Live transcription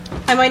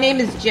Hi, my name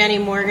is Jenny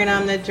Morgan.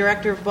 I'm the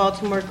director of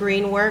Baltimore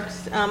Green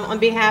Works. On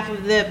behalf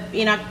of the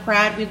Enoch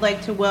Pratt, we'd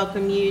like to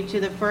welcome you to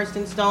the first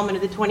installment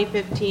of the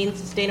 2015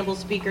 Sustainable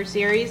Speaker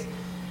Series.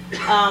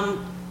 All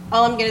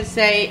I'm going to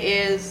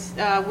say is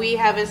we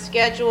have a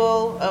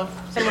schedule of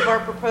some of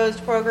our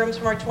proposed programs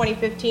from our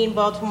 2015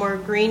 Baltimore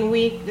Green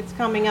Week that's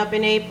coming up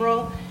in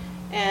April,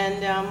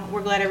 and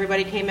we're glad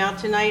everybody came out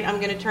tonight. I'm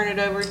going to turn it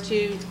over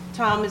to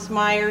Thomas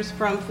Myers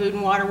from Food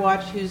and Water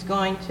Watch, who's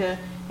going to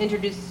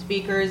introduce the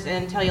speakers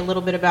and tell you a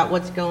little bit about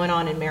what's going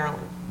on in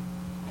Maryland.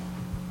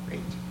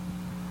 Great.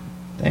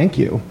 Thank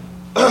you.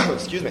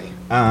 Excuse me.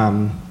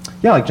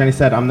 Like Jenny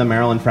said, I'm the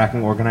Maryland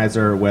fracking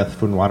organizer with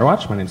Food and Water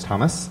Watch. My name's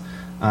Thomas.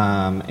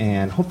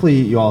 And hopefully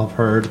you all have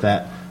heard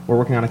that we're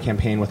working on a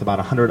campaign with about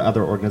 100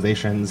 other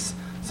organizations,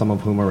 some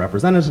of whom are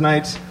represented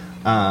tonight,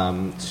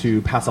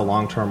 to pass a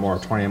long-term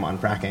moratorium on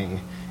fracking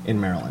in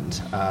Maryland.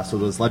 So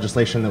there's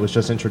legislation that was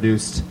just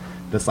introduced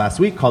this last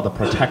week called the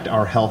Protect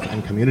Our Health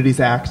and Communities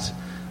Act.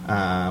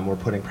 We're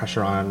putting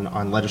pressure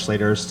on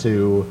legislators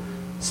to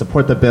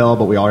support the bill,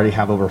 but we already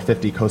have over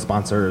 50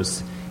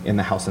 co-sponsors in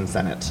the House and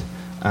Senate.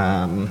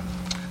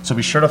 So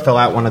be sure to fill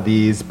out one of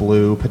these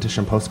blue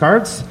petition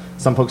postcards.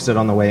 Some folks did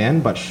on the way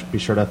in, but be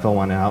sure to fill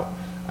one out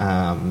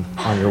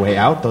on your way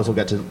out. Those will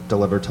get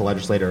delivered to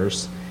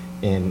legislators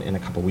in a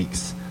couple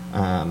weeks.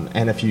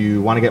 And if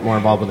you want to get more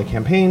involved with the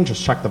campaign,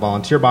 just check the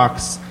volunteer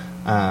box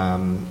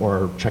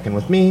or check in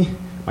with me.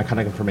 My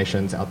contact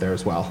information's out there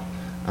as well.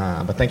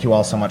 But thank you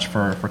all so much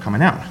for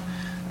coming out.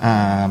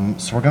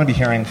 So we're going to be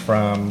hearing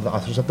from the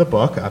authors of the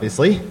book,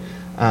 obviously.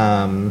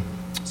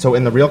 So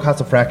in The Real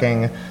Cost of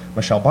Fracking,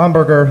 Michelle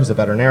Bomberger, who's a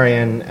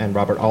veterinarian, and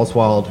Robert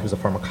Oswald, who's a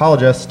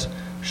pharmacologist,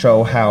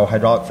 show how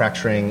hydraulic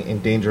fracturing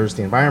endangers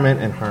the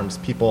environment and harms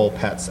people,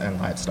 pets, and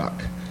livestock.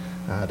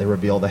 They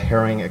reveal the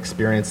harrowing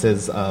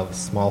experiences of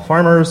small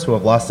farmers who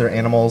have lost their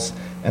animals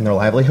and their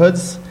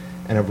livelihoods,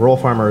 and of rural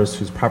farmers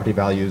whose property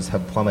values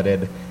have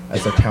plummeted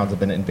as their towns have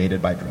been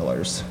invaded by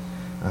drillers.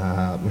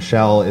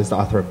 Michelle is the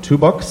author of 2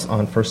 books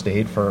on first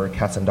aid for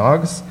cats and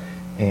dogs,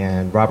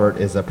 and Robert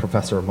is a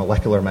professor of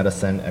molecular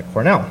medicine at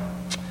Cornell.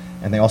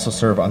 And they also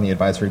serve on the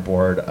advisory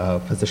board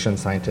of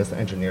physicians, scientists, and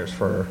engineers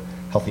for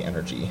healthy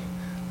energy.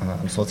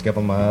 So let's give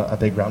them a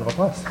big round of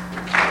applause.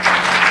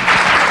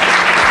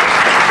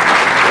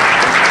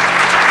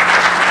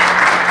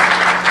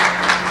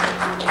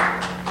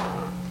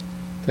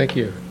 Thank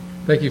you.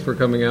 Thank you for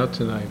coming out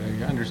tonight.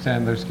 I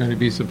understand there's going to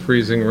be some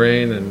freezing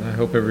rain, and I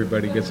hope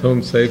everybody gets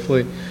home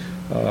safely.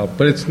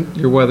 But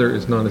your weather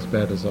is not as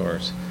bad as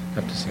ours, I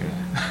have to say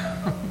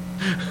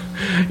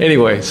that.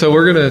 Anyway, so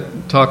we're going to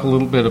talk a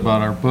little bit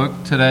about our book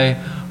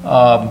today.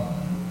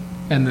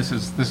 And this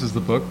is the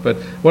book. But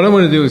what I'm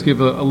going to do is give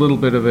a little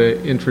bit of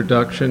an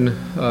introduction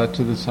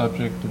to the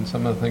subject and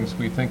some of the things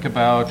we think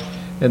about.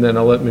 And then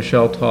I'll let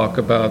Michelle talk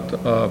about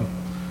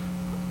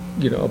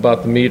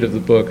about the meat of the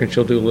book, and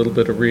she'll do a little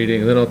bit of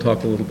reading, and then I'll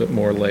talk a little bit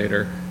more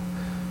later.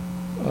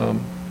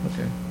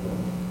 Okay.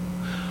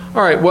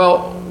 All right,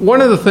 well,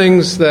 one of the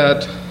things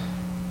that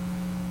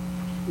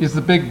is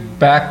the big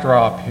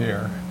backdrop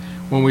here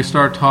when we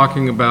start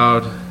talking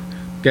about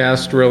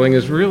gas drilling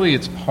is really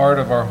it's part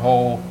of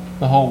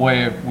the whole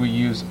way we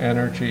use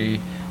energy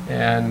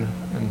and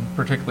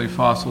particularly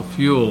fossil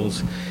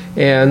fuels.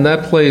 And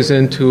that plays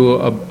into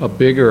a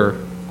bigger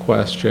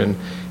question.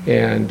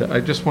 And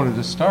I just wanted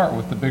to start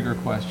with the bigger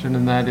question,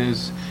 and that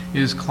is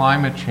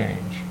climate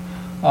change.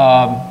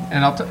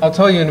 And I'll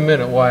tell you in a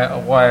minute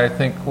why I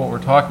think what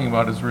we're talking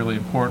about is really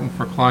important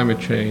for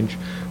climate change.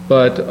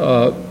 But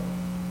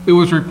it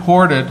was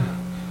reported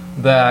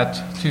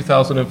that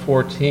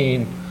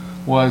 2014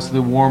 was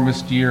the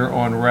warmest year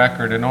on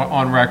record. And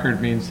on record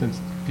means since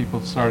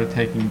people started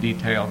taking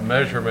detailed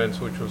measurements,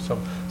 which was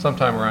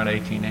sometime around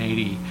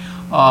 1880.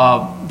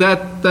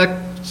 That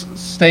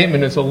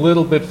statement is a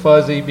little bit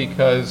fuzzy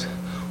because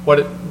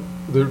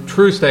the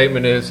true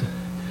statement is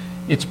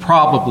it's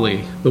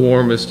probably the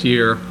warmest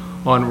year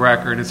on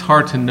record. It's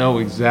hard to know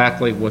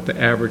exactly what the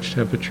average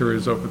temperature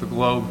is over the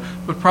globe,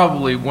 but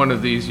probably one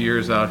of these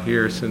years out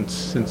here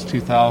since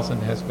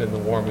 2000 has been the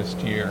warmest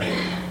year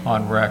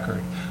on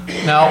record.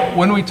 Now,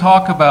 when we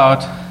talk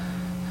about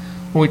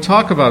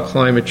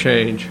climate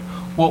change,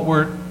 what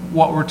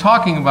we're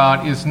talking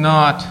about is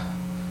not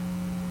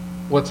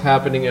what's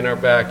happening in our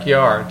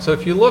backyard. So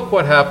if you look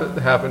what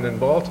happened in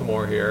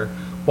Baltimore here,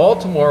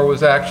 Baltimore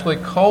was actually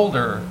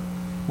colder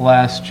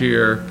last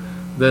year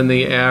than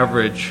the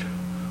average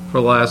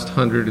for the last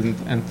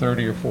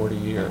 130 or 40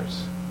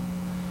 years.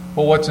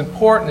 Well, what's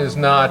important is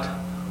not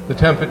the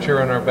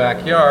temperature in our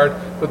backyard,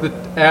 but the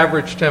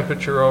average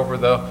temperature over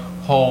the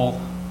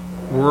whole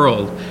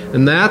world.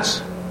 And that's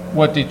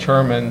what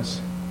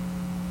determines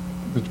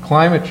the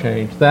climate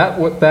change.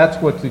 That's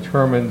what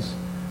determines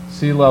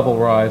sea level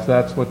rise.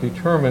 That's what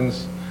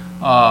determines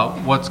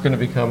what's going to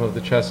become of the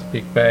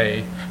Chesapeake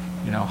Bay,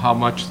 how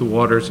much the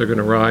waters are going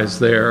to rise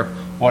there,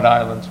 what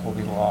islands will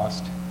be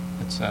lost,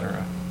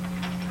 etc.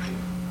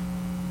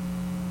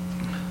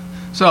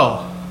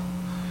 So,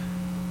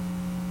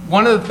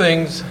 one of the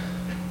things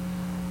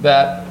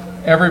that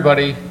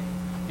everybody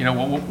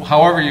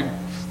however you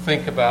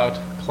think about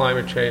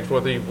climate change,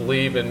 whether you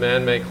believe in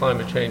man-made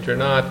climate change or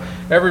not,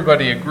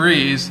 everybody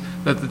agrees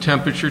that the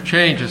temperature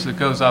changes. It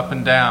goes up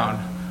and down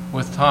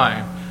with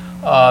time.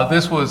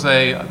 This is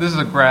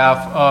a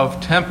graph of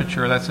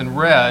temperature that's in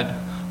red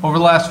over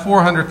the last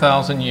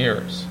 400,000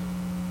 years.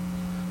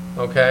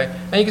 Okay,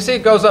 and you can see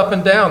it goes up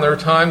and down. There are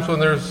times when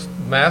there's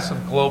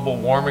massive global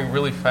warming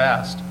really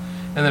fast,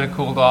 and then it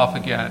cooled off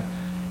again.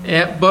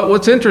 But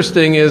what's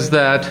interesting is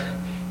that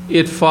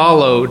it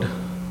followed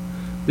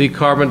the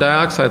carbon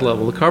dioxide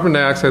level. The carbon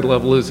dioxide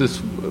level is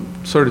this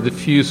sort of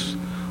diffuse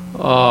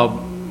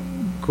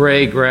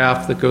gray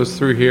graph that goes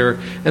through here,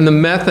 and the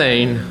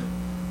methane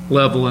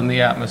level in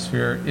the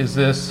atmosphere is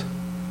this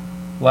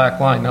black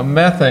line. Now,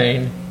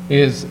 methane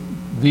is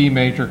the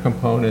major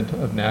component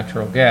of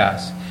natural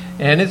gas,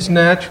 and it's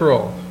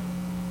natural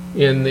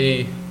in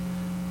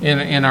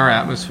our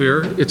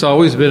atmosphere. It's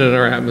always been in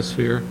our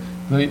atmosphere.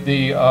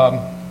 The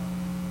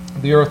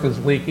Earth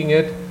is leaking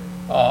it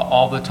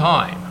all the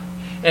time,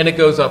 and it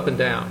goes up and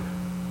down.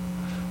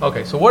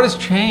 Okay, so what has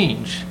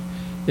changed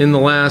in the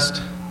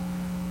last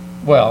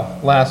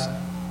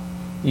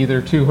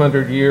either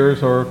 200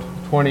 years or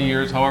 20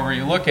 years, however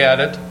you look at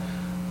it?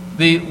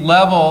 The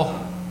level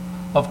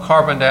of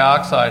carbon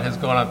dioxide has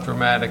gone up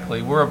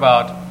dramatically. We're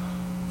about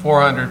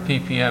 400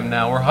 ppm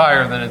now. We're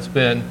higher than it's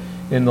been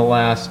in the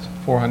last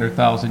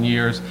 400,000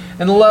 years.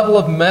 And the level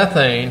of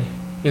methane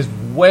is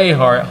way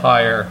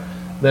higher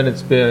than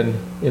it's been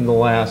in the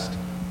last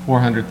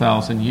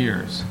 400,000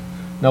 years.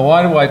 Now,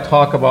 why do I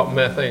talk about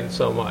methane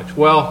so much?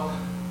 Well,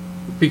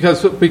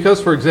 because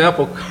for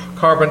example,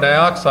 carbon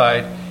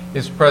dioxide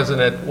is present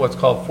at what's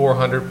called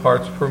 400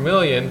 parts per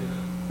million,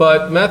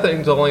 but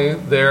methane's only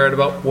there at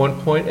about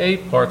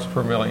 1.8 parts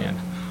per million.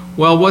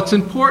 Well, what's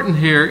important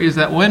here is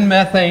that when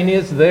methane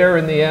is there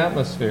in the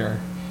atmosphere,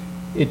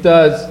 it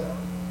does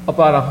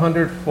about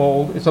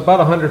 100-fold, it's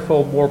about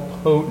 100-fold more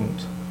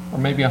potent, or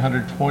maybe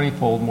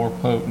 120-fold more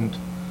potent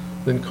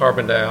than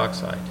carbon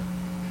dioxide.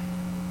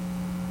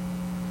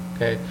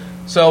 Okay,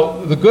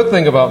 so the good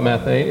thing about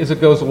methane is it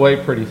goes away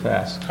pretty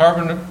fast.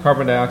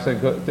 Carbon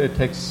dioxide, it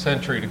takes a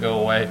century to go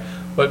away,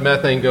 but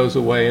methane goes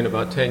away in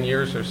about 10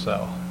 years or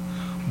so.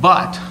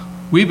 But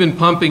we've been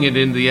pumping it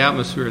into the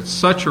atmosphere at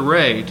such a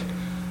rate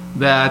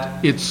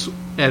that it's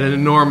at an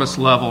enormous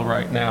level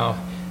right now,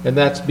 and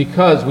that's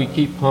because we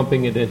keep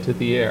pumping it into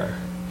the air.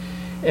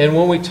 And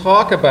when we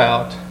talk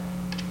about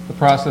the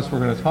process we're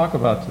going to talk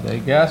about today,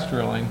 gas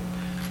drilling,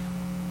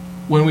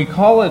 when we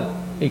call it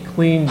a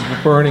clean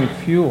burning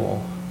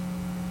fuel,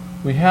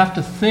 we have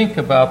to think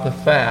about the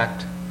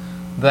fact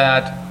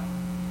that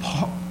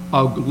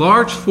a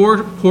large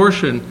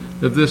portion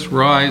of this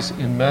rise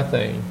in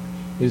methane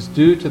is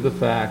due to the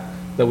fact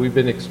that we've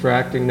been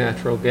extracting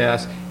natural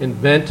gas and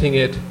venting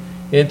it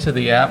into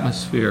the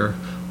atmosphere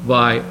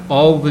by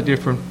all the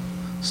different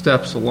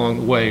steps along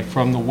the way,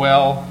 from the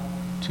well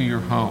to your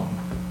home.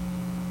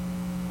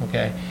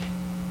 Okay?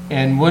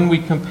 And when we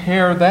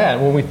compare that,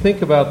 when we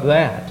think about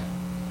that,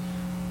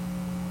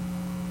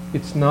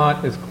 it's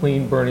not as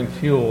clean burning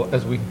fuel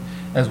as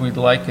we'd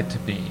like it to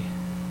be.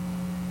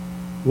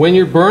 When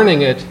you're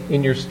burning it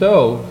in your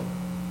stove,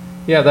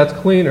 yeah, that's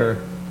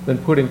cleaner than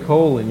putting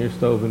coal in your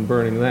stove and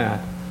burning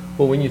that.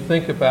 But when you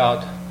think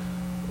about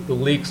the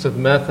leaks of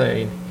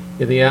methane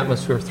in the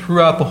atmosphere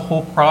throughout the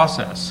whole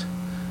process,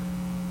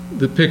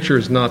 the picture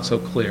is not so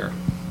clear.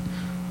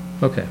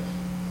 Okay.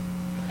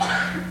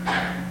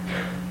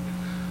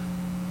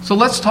 So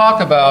let's talk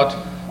about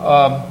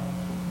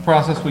the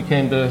process we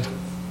came to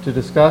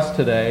discuss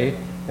today,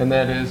 and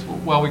that is,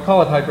 well, we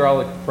call it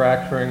hydraulic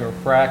fracturing or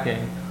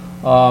fracking.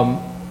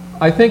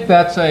 I think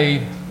that's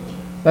a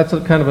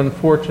kind of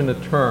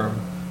unfortunate term,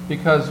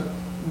 because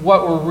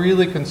what we're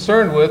really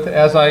concerned with,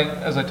 as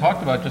I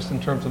talked about just in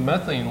terms of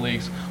methane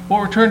leaks,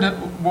 what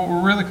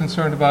we're really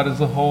concerned about is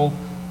the whole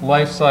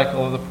life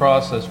cycle of the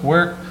process.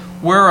 Where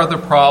are the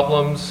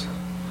problems?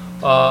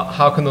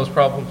 How can those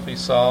problems be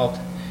solved?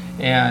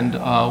 And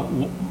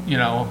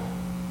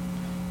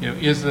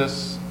is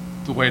this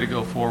the way to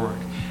go forward?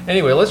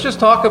 Anyway, let's just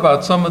talk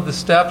about some of the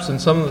steps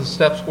and some of the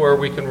steps where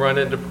we can run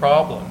into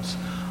problems.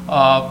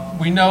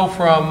 We know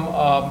from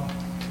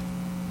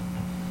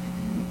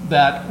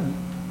that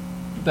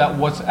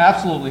what's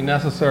absolutely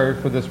necessary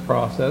for this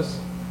process.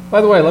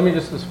 By the way, let me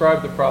just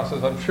describe the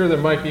process. I'm sure there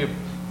might be,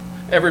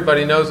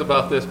 everybody knows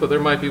about this, but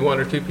there might be one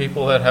or two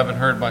people that haven't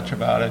heard much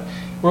about it.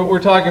 What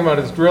we're talking about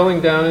is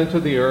drilling down into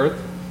the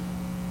earth.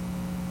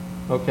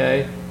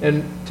 Okay,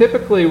 and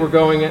typically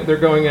they're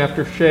going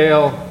after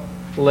shale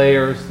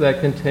layers that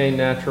contain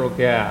natural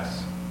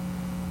gas.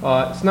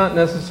 It's not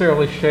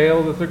necessarily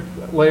shale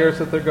layers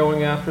that they're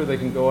going after. They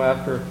can go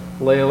after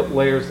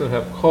layers that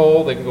have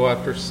coal. They can go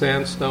after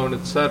sandstone,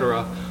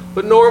 etc.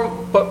 But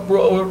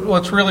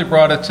what's really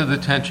brought it to the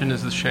attention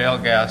is the shale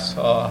gas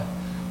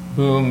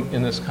boom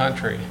in this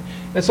country.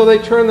 And so they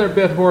turn their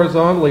bit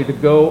horizontally to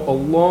go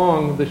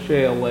along the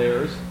shale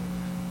layers.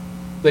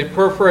 They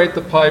perforate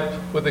the pipe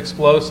with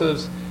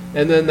explosives,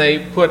 and then they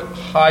put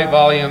high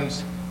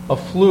volumes of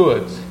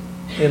fluids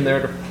in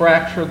there to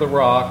fracture the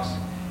rocks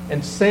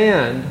and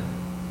sand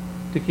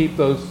to keep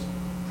those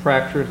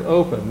fractures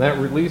open. That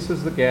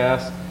releases the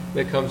gas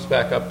that comes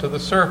back up to the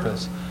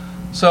surface.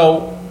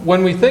 So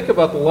when we think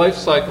about the life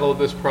cycle of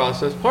this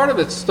process, part of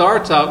it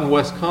starts out in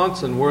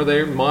Wisconsin where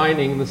they're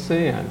mining the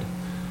sand.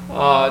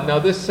 Now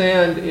this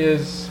sand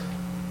is,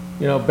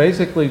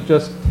 basically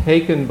just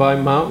taken by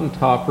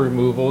mountaintop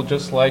removal,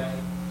 just like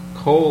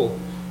coal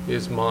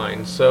is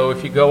mined. So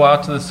if you go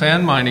out to the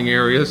sand mining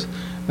areas,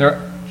 they're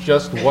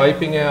just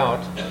wiping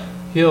out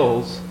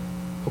hills,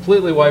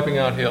 completely wiping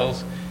out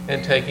hills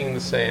and taking the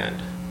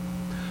sand.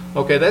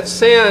 Okay, that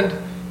sand,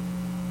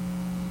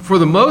 for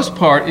the most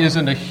part,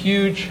 isn't a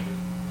huge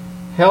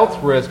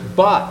health risk,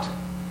 but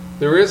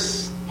there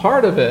is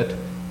part of it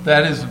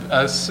that is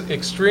an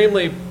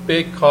extremely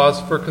big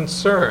cause for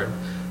concern.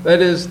 That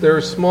is, there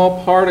are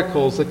small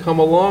particles that come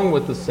along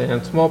with the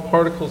sand, small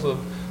particles of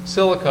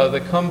silica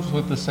that comes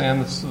with the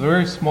sand that's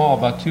very small,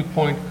 about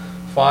 2.5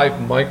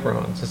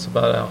 microns. It's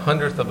about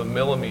 1/100th of a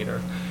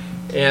millimeter.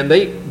 And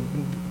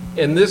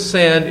this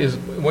sand is,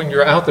 when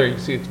you're out there, you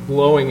see it's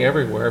blowing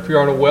everywhere. If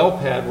you're on a well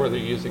pad where they're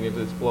using it,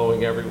 it's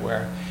blowing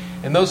everywhere.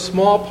 And those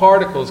small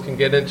particles can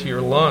get into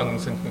your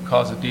lungs and can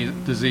cause a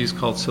disease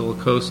called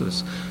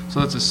silicosis.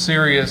 So it's a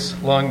serious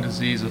lung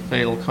disease of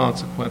fatal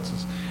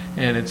consequences,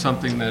 and it's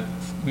something that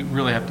we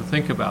really have to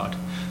think about.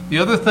 The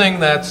other thing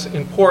that's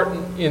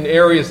important in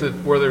areas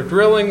where they're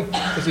drilling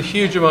is a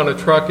huge amount of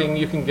trucking.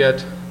 You can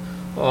get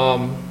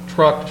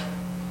trucked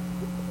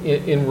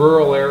in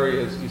rural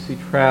areas. You see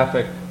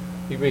traffic.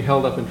 You can be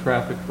held up in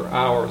traffic for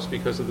hours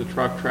because of the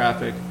truck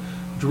traffic.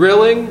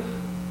 Drilling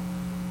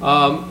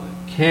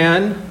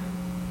can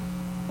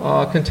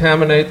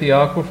contaminate the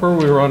aquifer.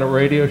 We were on a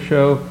radio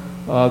show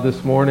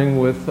this morning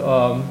with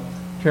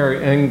Terry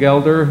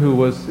Engelder, who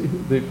was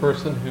the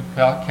person who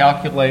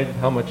calculated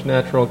how much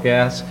natural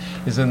gas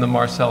is in the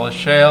Marcellus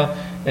Shale.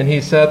 And he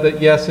said that,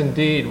 yes,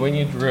 indeed, when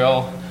you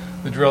drill,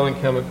 the drilling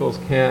chemicals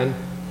can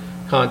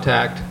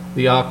contact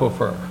the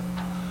aquifer.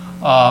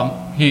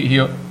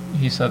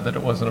 He said that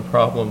it wasn't a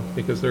problem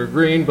because they're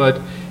green,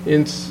 but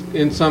in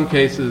some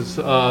cases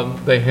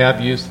they have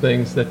used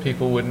things that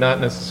people would not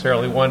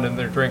necessarily want in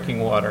their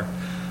drinking water.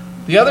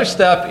 The other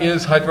step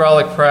is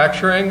hydraulic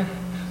fracturing.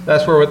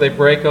 That's where they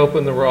break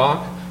open the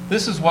rock.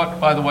 This is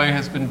what, by the way,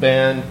 has been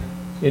banned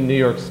in New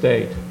York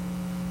State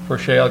for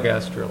shale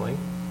gas drilling.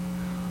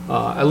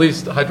 At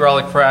least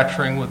hydraulic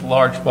fracturing with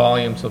large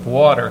volumes of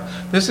water.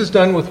 This is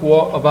done with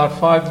about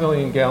 5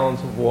 million gallons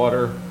of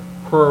water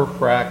per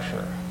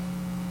fracture.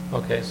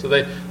 Okay, so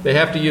they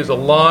have to use a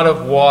lot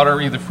of water,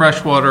 either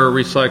fresh water or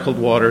recycled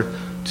water,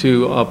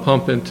 to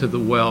pump into the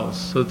wells.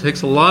 So it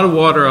takes a lot of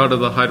water out of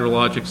the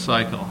hydrologic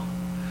cycle.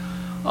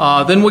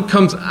 Then what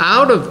comes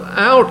out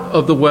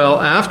of the well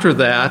after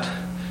that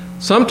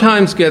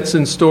sometimes gets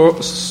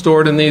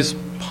stored in these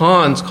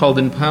ponds called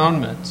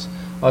impoundments.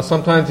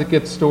 Sometimes it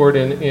gets stored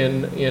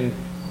in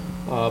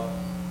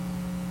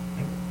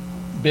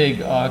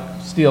big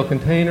steel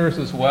containers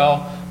as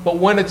well. But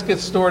when it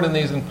gets stored in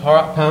these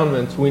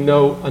impoundments, we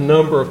know a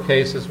number of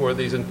cases where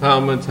these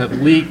impoundments have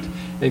leaked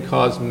and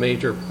caused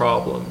major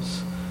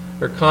problems.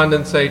 There are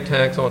condensate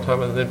tanks all the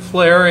time. And then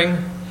flaring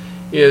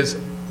is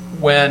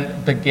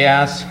when the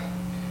gas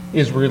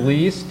is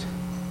released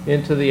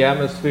into the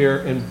atmosphere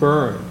and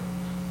burned.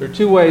 There are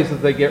two ways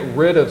that they get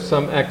rid of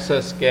some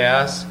excess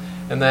gas,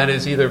 and that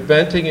is either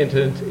venting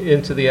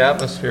into the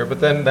atmosphere, but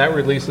then that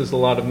releases a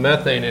lot of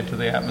methane into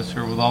the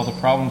atmosphere with all the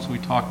problems we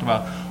talked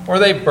about, or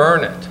they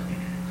burn it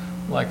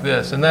like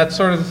this, and that's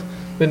sort of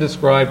been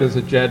described as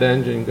a jet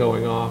engine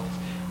going off.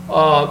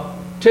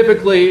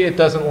 Typically, it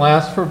doesn't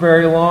last for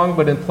very long,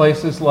 but in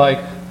places like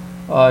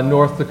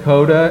North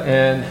Dakota,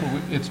 and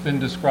it's been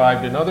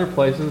described in other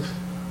places,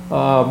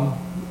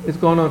 it's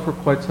gone on for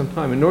quite some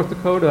time. In North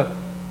Dakota,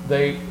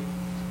 they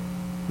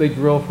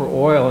drill for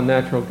oil and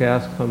natural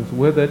gas comes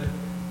with it.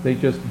 They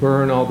just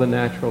burn all the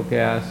natural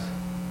gas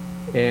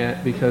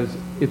and because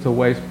it's a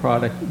waste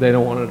product, they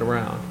don't want it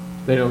around.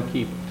 They don't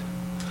keep it.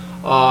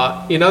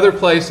 In other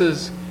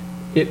places,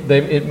 it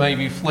may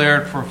be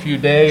flared for a few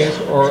days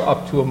or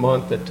up to a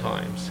month at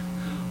times.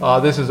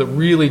 This is a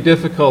really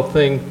difficult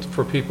thing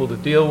for people to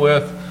deal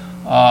with.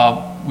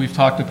 We've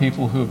talked to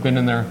people who have been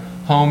in their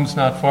homes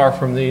not far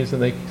from these,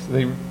 and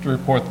they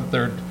report that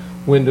their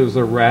windows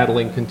are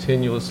rattling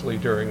continuously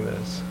during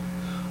this.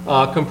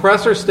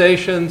 Compressor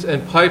stations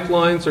and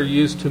pipelines are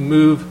used to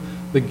move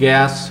the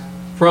gas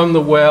from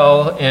the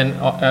well and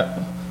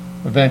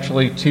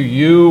eventually to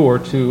you or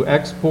to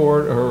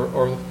export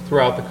or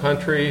throughout the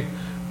country.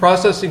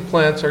 Processing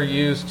plants are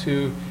used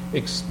to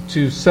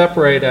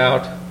separate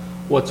out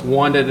what's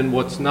wanted and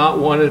what's not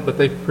wanted, but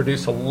they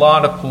produce a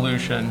lot of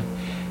pollution.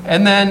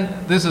 And then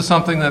this is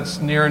something that's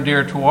near and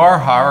dear to our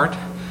heart.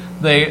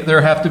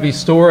 There have to be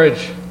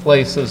storage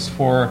places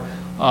for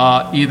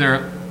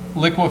either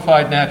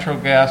liquefied natural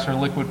gas or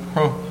liquid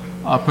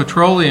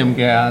petroleum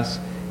gas.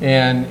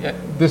 And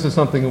this is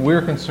something that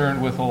we're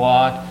concerned with a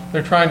lot.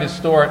 They're trying to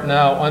store it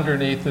now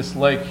underneath this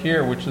lake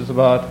here, which is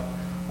about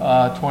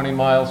 20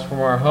 miles from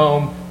our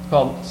home. It's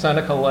called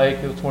Seneca Lake.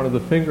 It's one of the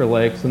Finger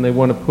Lakes, and they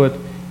want to put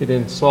it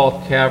in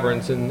salt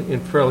caverns in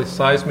fairly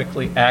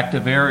seismically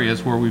active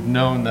areas where we've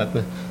known that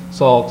the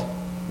salt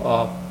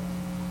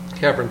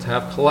caverns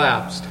have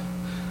collapsed.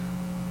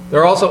 There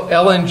are also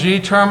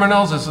LNG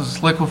terminals. This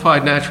is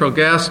liquefied natural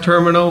gas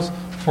terminals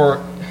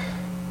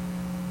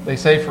they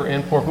say for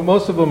import, but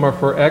most of them are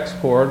for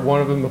export.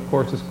 One of them, of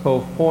course, is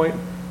Cove Point,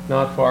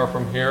 not far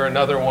from here.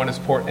 Another one is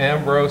Port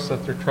Ambrose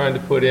that they're trying to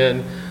put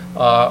in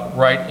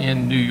right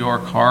in New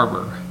York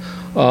Harbor.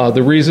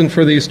 The reason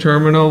for these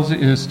terminals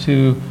is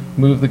to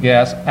move the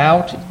gas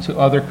out to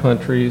other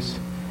countries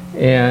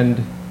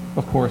and,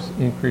 of course,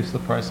 increase the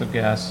price of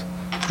gas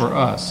for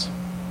us.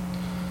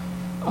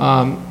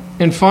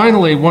 And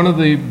finally, one of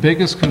the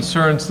biggest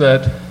concerns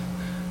that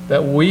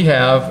we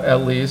have,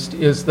 at least,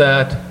 is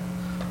that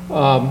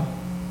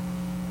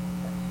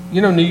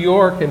New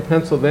York and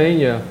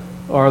Pennsylvania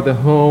are the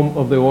home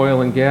of the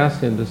oil and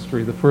gas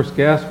industry. The first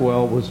gas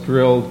well was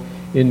drilled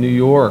in New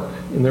York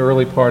in the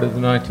early part of the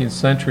 19th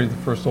century. The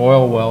first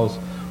oil wells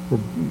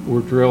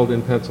were drilled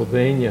in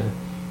Pennsylvania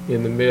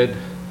in the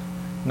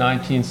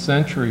mid-19th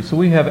century. So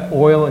we have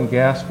oil and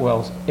gas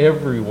wells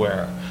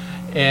everywhere.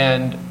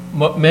 And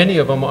many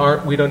of them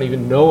we don't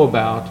even know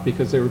about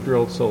because they were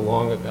drilled so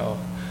long ago.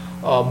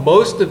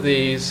 Most of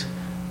these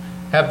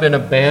have been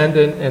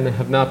abandoned and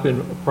have not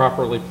been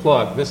properly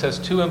plugged. This has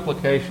two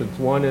implications.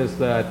 One is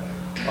that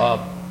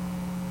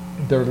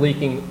they're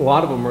leaking, a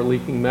lot of them are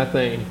leaking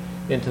methane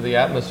into the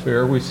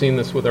atmosphere. We've seen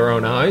this with our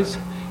own eyes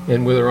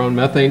and with our own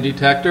methane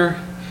detector.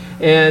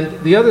 And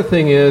the other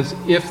thing is,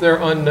 if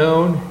they're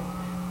unknown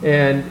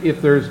and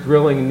if there's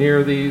drilling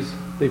near these,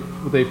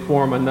 they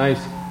form a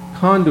nice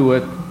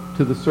conduit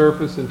to the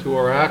surface and to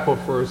our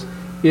aquifers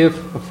if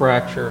a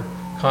fracture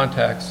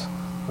contacts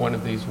one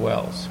of these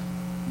wells.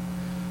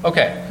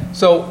 Okay,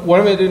 so what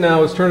I'm going to do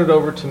now is turn it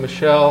over to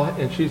Michelle,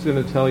 and she's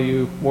going to tell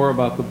you more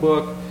about the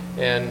book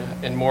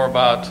and more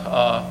about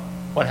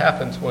what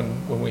happens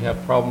when we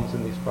have problems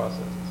in these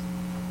processes.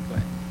 Go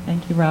ahead.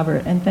 Thank you,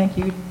 Robert, and thank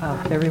you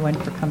to everyone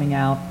for coming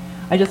out.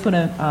 I just want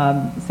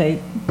to say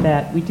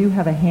that we do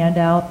have a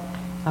handout.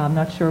 I'm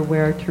not sure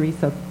if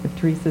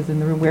Teresa's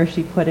in the room, where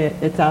she put it.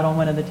 It's out on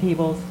one of the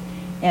tables.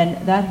 And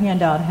that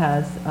handout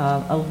has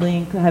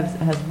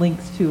has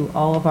links to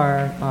all of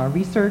our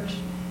research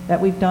that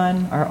we've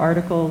done, our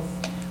articles.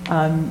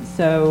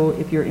 So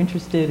if you're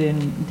interested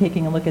in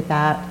taking a look at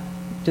that,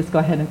 just go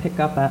ahead and pick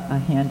up a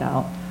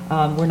handout.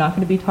 We're not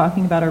going to be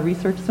talking about our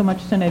research so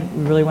much tonight.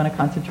 We really want to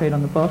concentrate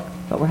on the book,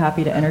 but we're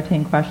happy to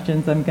entertain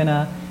questions. I'm going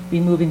to be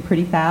moving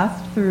pretty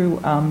fast through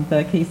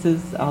the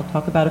cases. I'll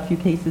talk about a few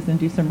cases and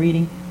do some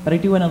reading, but I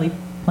do want to leave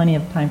plenty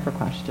of time for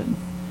questions.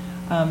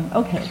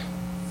 Okay,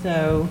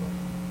 so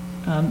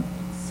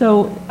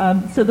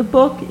the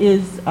book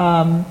is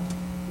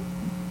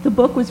the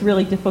book was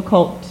really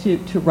difficult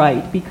to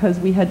write because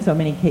we had so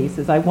many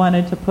cases. I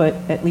wanted to put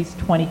at least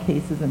 20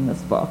 cases in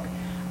this book.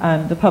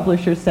 The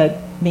publisher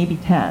said maybe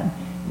 10.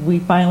 We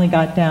finally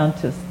got down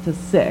to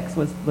 6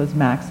 was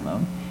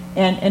maximum.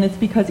 And it's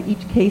because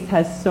each case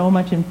has so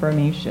much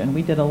information.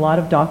 We did a lot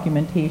of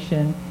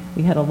documentation.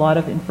 We had a lot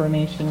of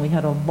information. We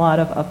had a lot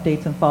of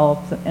updates and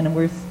follow-ups, and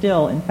we're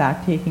still, in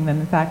fact, taking them.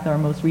 In fact, our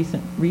most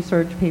recent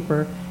research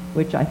paper,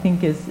 which I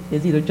think is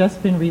either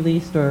just been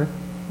released or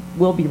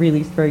will be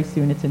released very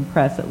soon, it's in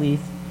press at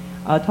least,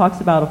 talks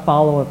about a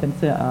follow-up.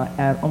 It's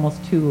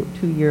almost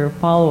two-year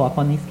follow-up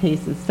on these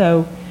cases.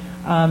 So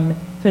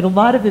we had a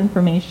lot of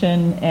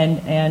information,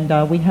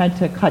 and we had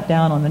to cut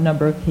down on the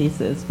number of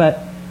cases. But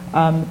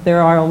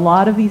there are a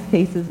lot of these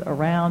cases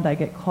around. I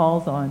get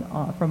calls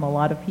from a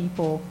lot of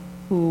people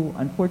who,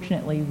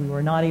 unfortunately, we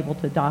were not able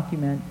to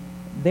document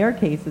their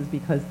cases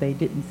because they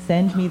didn't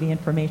send me the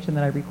information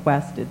that I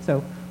requested.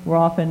 So you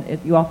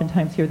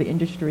oftentimes hear the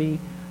industry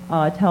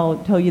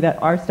tell you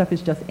that our stuff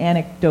is just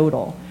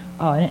anecdotal.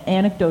 An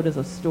anecdote is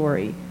a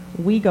story.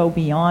 We go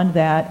beyond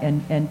that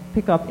and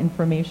pick up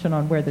information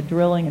on where the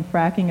drilling and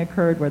fracking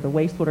occurred, where the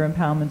wastewater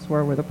impoundments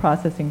were, where the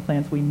processing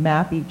plants. We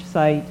map each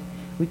site.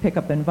 We pick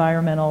up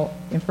environmental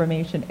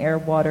information, air,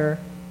 water,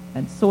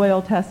 and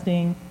soil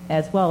testing,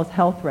 as well as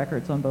health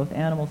records on both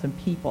animals and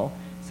people.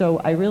 So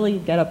I really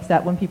get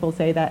upset when people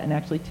say that, and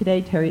actually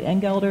today Terry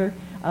Engelder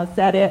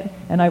said it,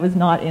 and I was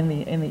not in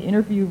the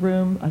interview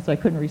room, so I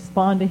couldn't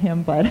respond to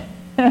him, but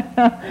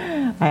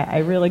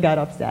I really got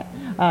upset.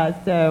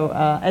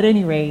 At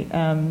any rate,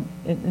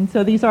 and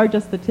so these are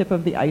just the tip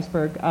of the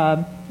iceberg.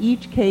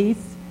 Each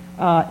case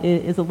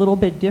is a little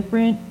bit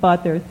different,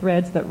 but there are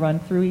threads that run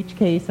through each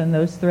case, and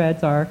those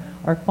threads are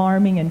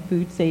farming and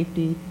food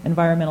safety,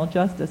 environmental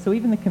justice. So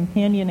even the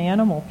companion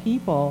animal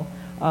people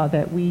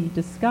that we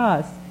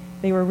discussed,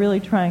 they were really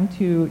trying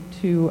to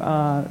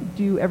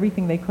do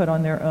everything they could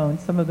on their own.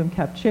 Some of them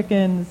kept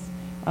chickens.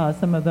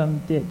 Some of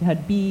them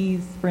had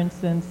bees, for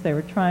instance. They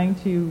were trying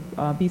to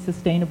be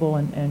sustainable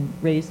and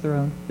raise their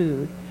own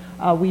food.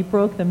 We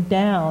broke them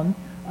down,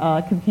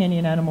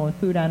 companion animal and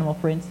food animal,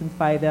 for instance,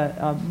 by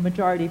the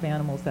majority of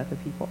animals that the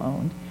people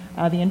owned.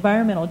 The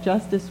environmental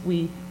justice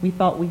we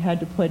felt we had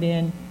to put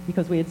in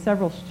because we had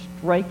several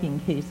striking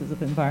cases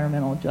of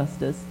environmental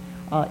justice.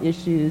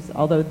 issues,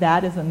 although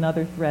that is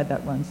another thread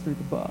that runs through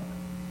the book.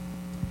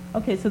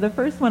 Okay, so the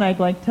first one I'd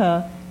like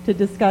to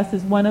discuss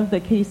is one of the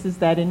cases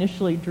that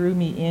initially drew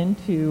me in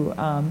to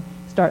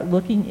start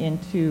looking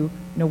into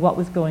what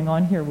was going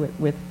on here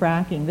with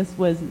fracking. This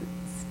was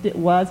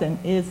and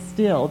is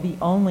still the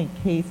only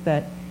case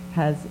that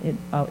has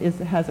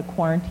a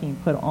quarantine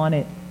put on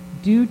it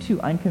due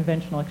to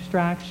unconventional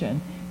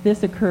extraction.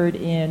 This occurred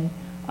in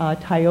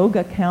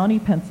Tioga County,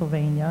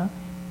 Pennsylvania,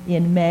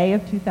 in May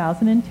of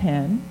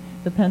 2010.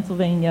 The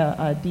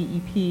Pennsylvania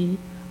DEP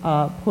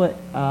put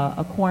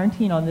a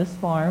quarantine on this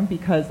farm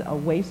because a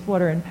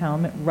wastewater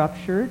impoundment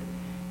ruptured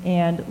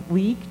and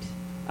leaked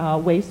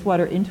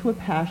wastewater into a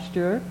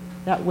pasture.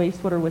 That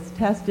wastewater was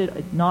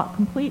tested, not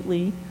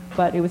completely,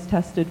 but it was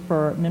tested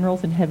for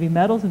minerals and heavy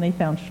metals, and they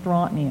found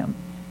strontium.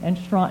 And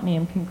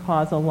strontium can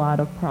cause a lot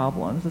of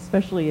problems,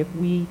 especially if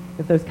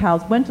those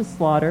cows went to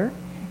slaughter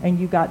and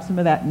you got some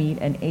of that meat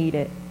and ate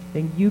it,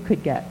 then you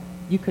could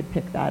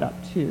pick that up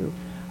too.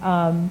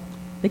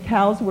 The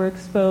cows were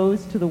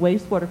exposed to the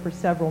wastewater for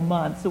several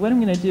months. So what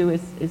I'm going to do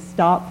is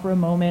stop for a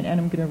moment, and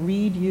I'm going to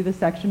read you the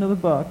section of the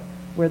book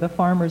where the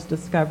farmers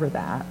discover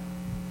that.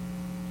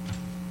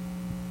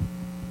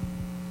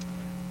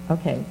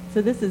 Okay,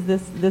 so this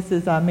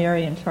is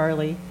Mary and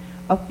Charlie.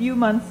 A few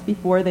months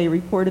before they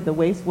reported the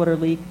wastewater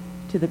leak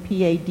to the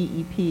PA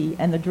DEP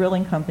and the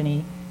drilling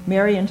company,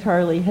 Mary and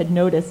Charlie had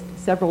noticed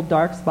several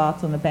dark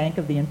spots on the bank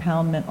of the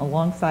impoundment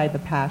alongside the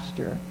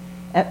pasture.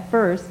 At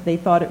first, they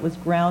thought it was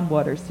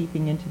groundwater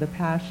seeping into the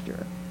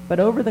pasture, but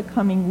over the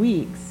coming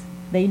weeks,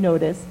 they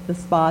noticed the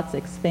spots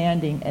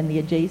expanding and the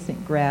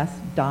adjacent grass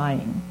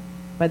dying.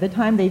 By the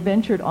time they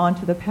ventured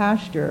onto the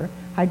pasture,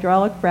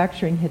 hydraulic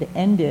fracturing had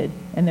ended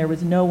and there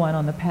was no one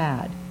on the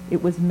pad.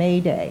 It was May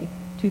Day,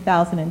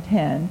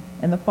 2010,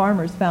 and the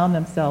farmers found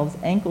themselves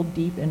ankle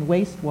deep in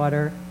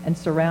wastewater and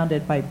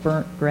surrounded by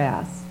burnt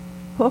grass.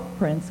 Hoof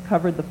prints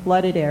covered the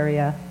flooded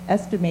area,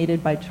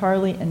 estimated by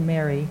Charlie and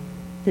Mary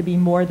to be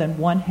more than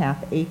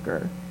 1/2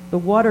 acre. The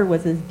water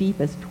was as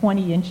deep as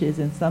 20 inches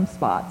in some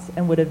spots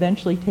and would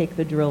eventually take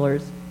the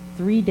drillers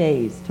 3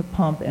 days to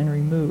pump and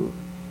remove.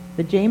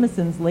 The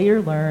Jamesons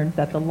later learned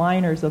that the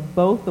liners of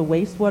both the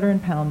wastewater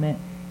impoundment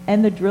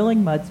and the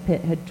drilling muds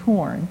pit had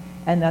torn,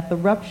 and that the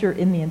rupture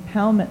in the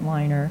impoundment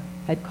liner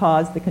had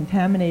caused the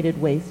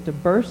contaminated waste to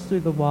burst through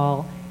the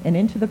wall and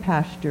into the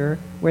pasture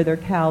where their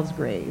cows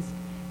grazed.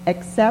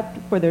 Except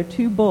for their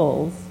 2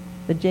 bulls,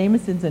 the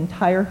Jamesons'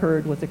 entire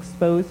herd was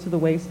exposed to the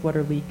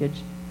wastewater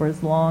leakage for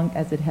as long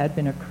as it had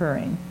been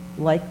occurring,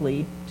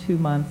 likely 2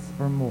 months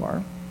or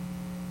more.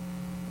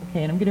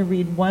 Okay, and I'm going to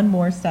read one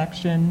more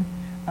section.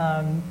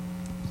 I'm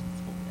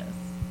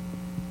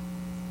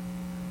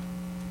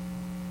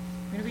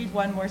going to read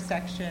one more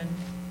section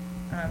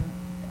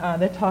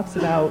that talks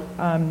about,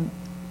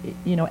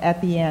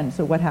 at the end,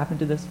 so what happened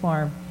to this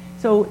farm.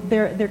 So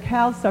their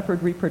cows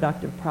suffered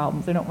reproductive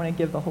problems. I don't want to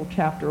give the whole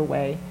chapter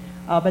away,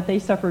 but they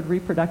suffered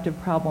reproductive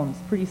problems,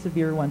 pretty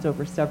severe ones,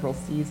 over several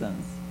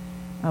seasons.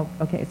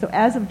 Okay, so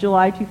as of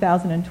July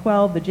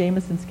 2012, the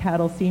Jamesons'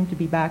 cattle seemed to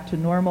be back to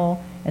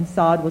normal, and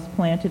sod was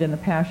planted in the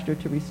pasture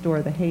to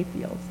restore the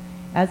hayfields.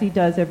 As he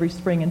does every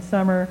spring and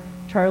summer,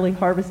 Charlie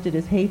harvested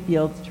his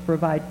hayfields to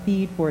provide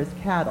feed for his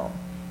cattle.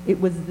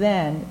 It was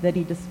then that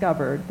he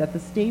discovered that the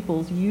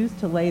staples used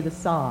to lay the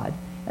sod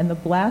and the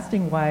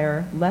blasting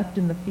wire left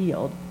in the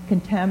field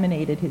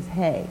contaminated his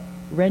hay,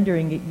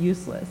 rendering it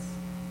useless.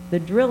 The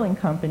drilling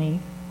company,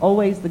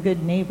 always the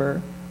good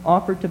neighbor,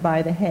 offered to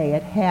buy the hay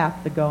at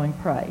half the going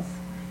price.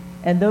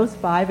 And those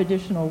 5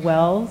 additional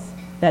wells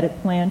that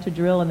it planned to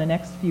drill in the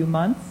next few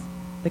months,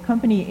 the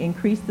company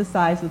increased the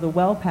size of the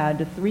well pad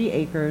to 3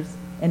 acres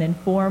and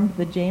informed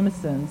the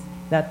Jamesons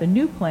that the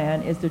new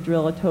plan is to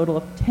drill a total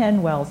of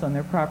 10 wells on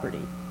their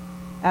property.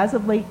 As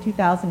of late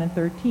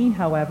 2013,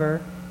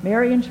 however,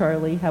 Mary and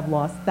Charlie have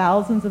lost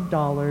thousands of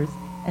dollars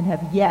and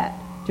have yet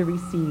to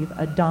receive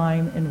a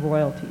dime in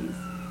royalties.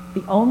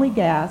 The only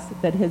gas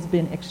that has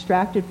been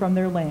extracted from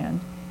their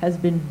land has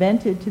been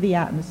vented to the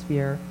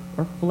atmosphere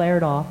or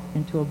flared off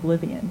into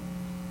oblivion.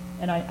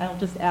 And I'll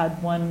just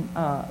add one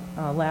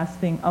last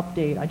thing,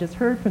 update. I just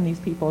heard from these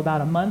people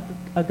about a month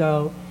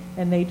ago,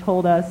 and they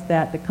told us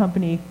that the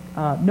company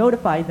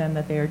notified them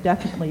that they are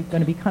definitely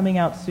going to be coming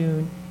out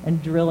soon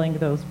and drilling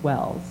those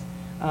wells.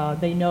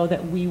 They know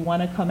that we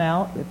want to come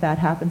out if that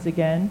happens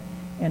again,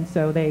 and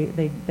so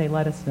they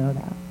let us know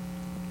that.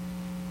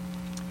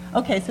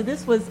 Okay, so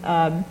this was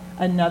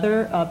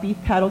another beef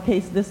cattle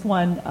case. This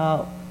one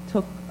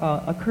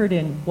occurred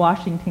in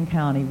Washington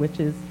County, which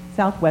is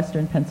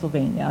southwestern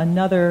Pennsylvania,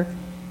 another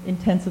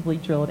intensively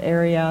drilled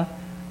area.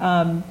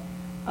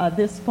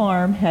 This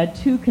farm had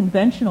 2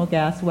 conventional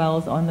gas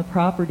wells on the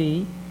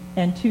property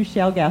and 2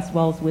 shale gas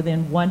wells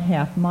within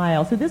 1/2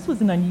 mile. So this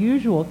was an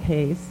unusual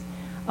case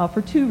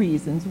for 2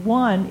 reasons.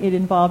 One, it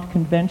involved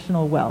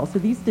conventional wells. So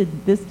this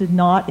did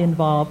not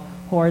involve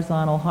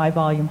horizontal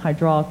high-volume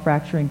hydraulic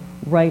fracturing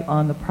right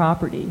on the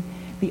property.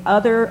 The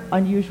other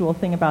unusual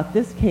thing about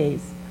this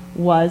case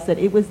was that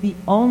it was the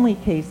only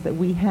case that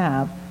we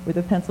have where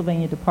the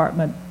Pennsylvania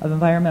Department of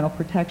Environmental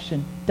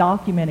Protection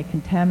documented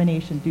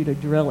contamination due to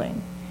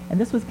drilling. And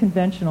this was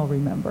conventional,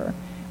 remember.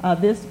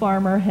 This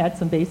farmer had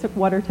some basic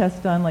water tests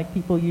done like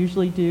people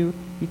usually do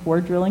before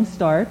drilling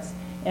starts,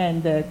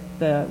 and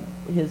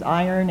his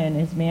iron and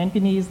his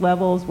manganese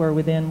levels were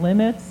within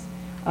limits.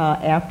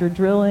 After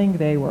drilling,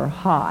 they were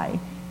high.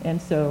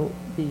 And so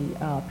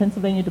the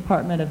Pennsylvania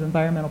Department of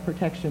Environmental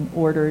Protection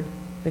ordered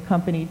the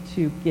company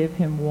to give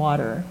him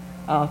water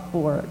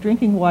for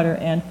drinking water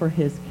and for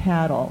his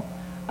cattle.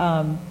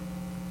 On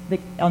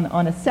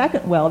a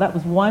second well, that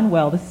was one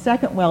well, the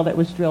second well that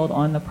was drilled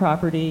on the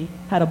property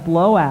had a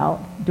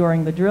blowout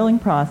during the drilling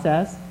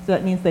process, so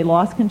that means they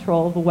lost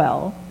control of the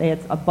well. They had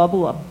a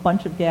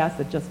bunch of gas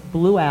that just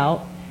blew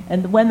out,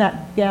 and when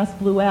that gas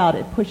blew out,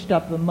 it pushed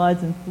up the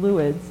muds and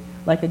fluids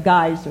like a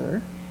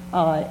geyser,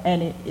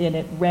 and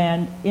it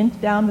ran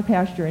down the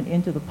pasture and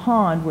into the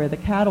pond where the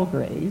cattle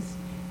graze.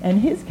 And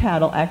his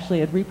cattle actually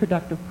had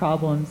reproductive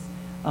problems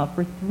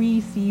for 3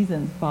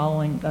 seasons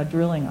following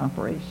drilling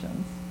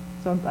operations.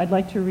 So I'd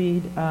like to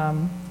read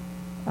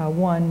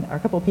a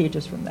couple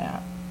pages from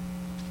that.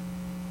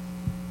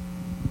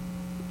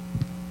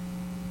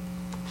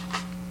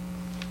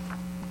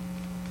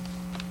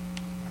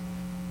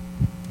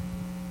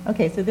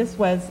 Okay, so this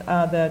was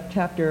the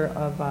chapter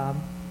of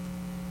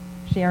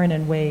Sharon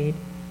and Wade.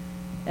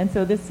 And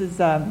so this is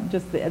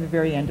just at the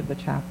very end of the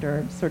chapter.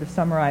 It sort of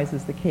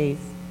summarizes the case.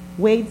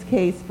 Wade's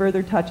case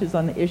further touches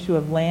on the issue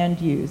of land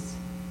use.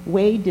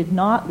 Wade did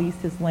not lease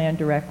his land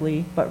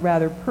directly, but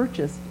rather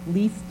purchased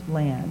leased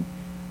land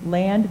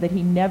that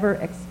he never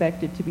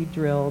expected to be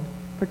drilled,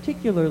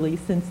 particularly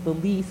since the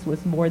lease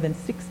was more than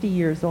 60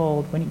 years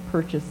old when he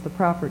purchased the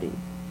property.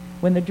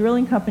 When the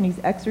drilling companies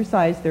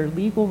exercised their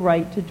legal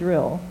right to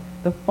drill,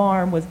 the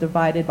farm was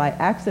divided by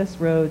access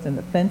roads and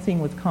the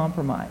fencing was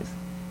compromised.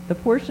 The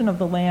portion of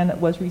the land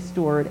that was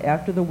restored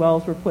after the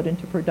wells were put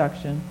into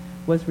production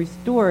was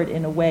restored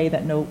in a way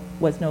that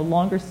was no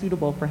longer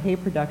suitable for hay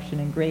production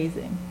and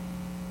grazing.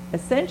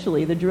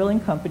 Essentially, the drilling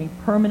company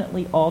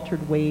permanently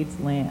altered Wade's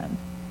land.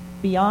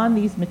 Beyond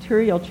these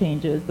material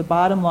changes, the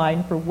bottom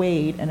line for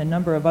Wade and a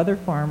number of other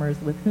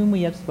farmers with whom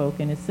we have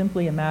spoken is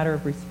simply a matter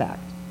of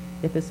respect.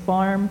 If his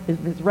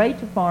right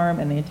to farm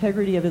and the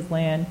integrity of his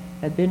land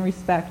had been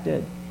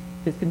respected,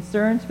 if his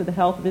concerns for the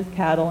health of his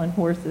cattle and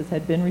horses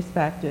had been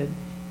respected,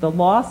 the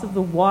loss of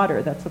the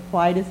water that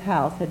supplied his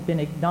house had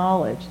been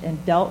acknowledged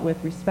and dealt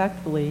with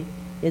respectfully,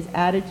 his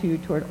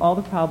attitude toward all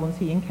the problems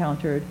he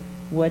encountered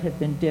would have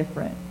been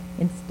different.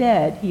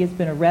 Instead, he has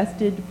been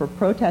arrested for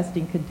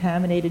protesting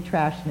contaminated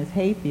trash in his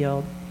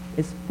hayfield,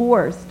 is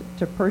forced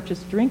to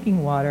purchase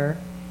drinking water,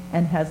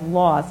 and has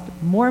lost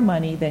more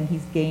money than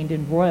he's gained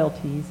in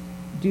royalties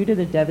due to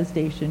the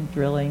devastation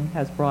drilling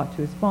has brought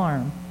to his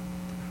farm.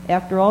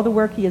 After all the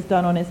work he has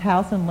done on his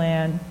house and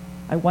land,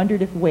 I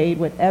wondered if Wade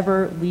would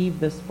ever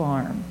leave this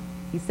farm.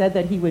 He said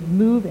that he would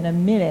move in a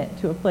minute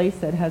to a place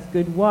that has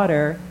good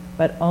water,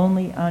 but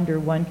only under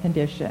one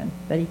condition,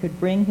 that he could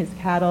bring his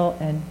cattle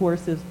and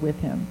horses with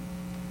him.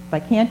 If I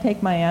can't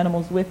take my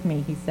animals with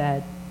me, he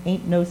said,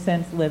 ain't no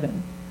sense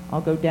living.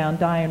 I'll go down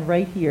dying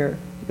right here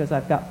because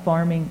I've got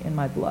farming in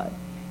my blood.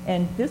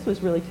 And this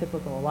was really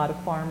typical. A lot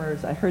of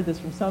farmers, I heard this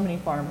from so many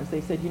farmers,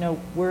 they said,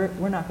 we're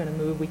not going to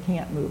move, we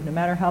can't move. No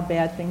matter how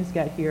bad things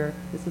get here,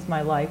 this is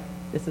my life,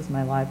 this is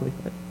my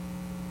livelihood.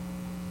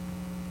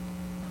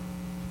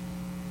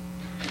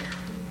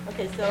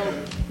 Okay,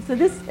 so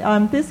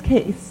this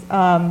case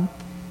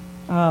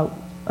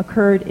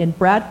occurred in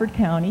Bradford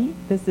County.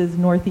 This is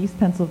northeast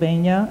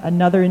Pennsylvania,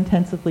 another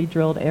intensively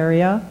drilled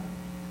area.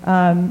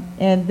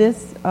 And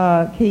this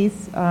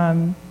case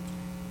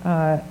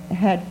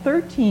had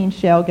 13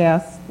 shale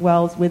gas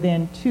wells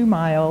within 2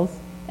 miles,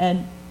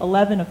 and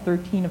 11 of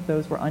 13 of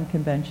those were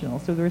unconventional.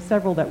 So there were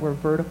several that were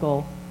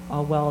vertical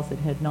wells that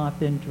had not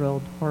been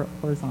drilled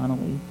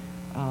horizontally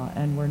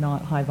and were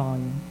not high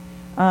volume.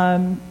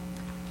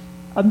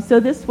 So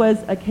this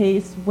was a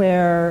case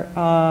where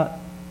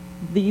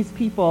these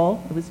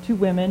people, it was 2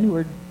 women who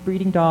were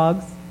breeding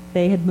dogs,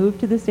 they had moved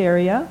to this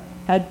area,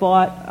 had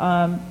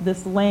bought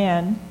this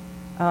land.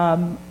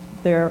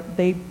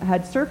 They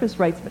had surface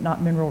rights but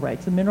not mineral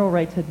rights. The mineral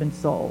rights had been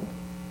sold.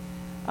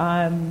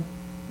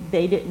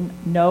 They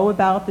didn't know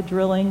about the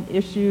drilling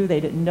issue.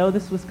 They didn't know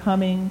this was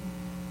coming.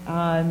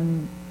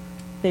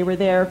 They were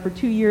there for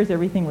 2 years.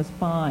 Everything was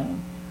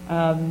fine.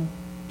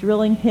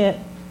 Drilling hit.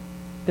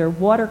 Their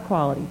water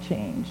quality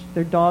changed.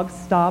 Their dogs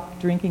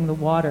stopped drinking the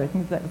water. I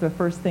think that was the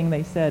first thing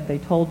they said. They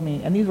told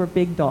me. And these were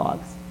big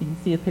dogs. You can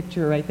see a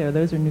picture right there.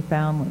 Those are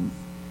Newfoundlands.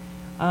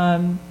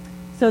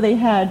 So they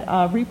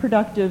had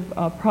reproductive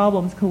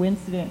problems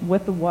coincident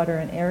with the water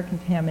and air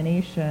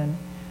contamination.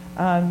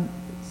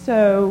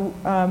 So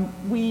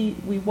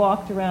we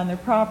walked around their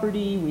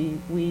property.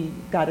 We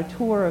got a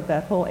tour of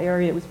that whole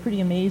area. It was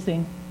pretty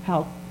amazing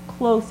how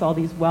close all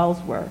these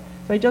wells were.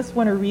 So I just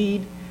want to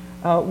read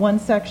one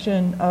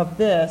section of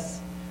this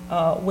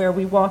where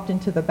we walked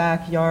into the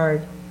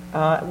backyard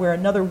where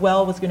another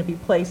well was going to be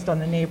placed on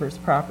the neighbor's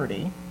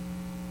property.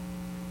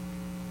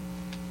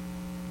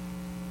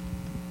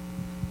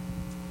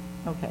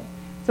 Okay.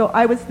 So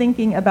I was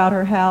thinking about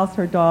her house,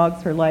 her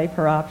dogs, her life,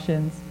 her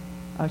options.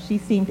 She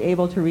seemed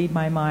able to read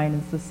my mind.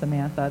 This is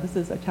Samantha. This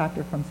is a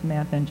chapter from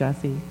Samantha and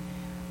Jesse.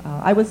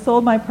 I was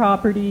sold my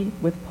property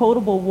with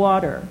potable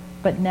water,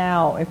 but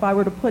now, if I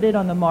were to put it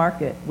on the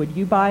market, would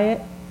you buy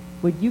it?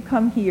 Would you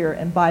come here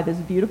and buy this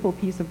beautiful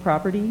piece of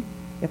property?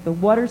 If the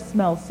water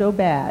smells so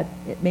bad,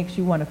 it makes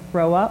you want to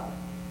throw up.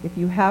 If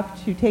you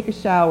have to take a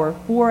shower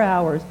 4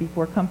 hours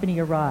before company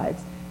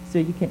arrives so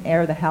you can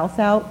air the house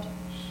out.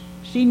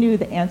 She knew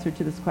the answer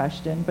to this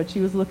question, but she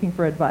was looking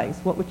for advice.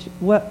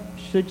 What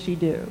should she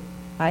do?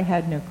 I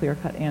had no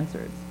clear-cut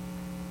answers.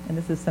 And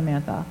this is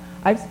Samantha.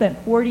 I've spent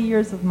 40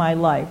 years of my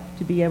life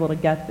to be able to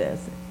get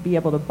this, be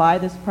able to buy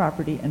this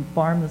property and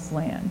farm this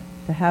land,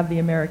 to have the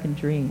American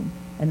dream.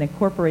 And then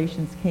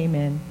corporations came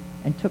in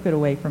and took it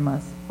away from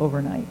us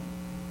overnight.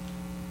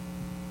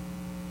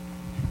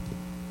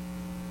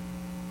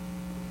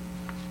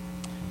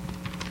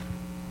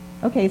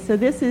 Okay, so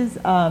this is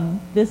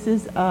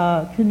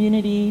a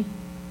community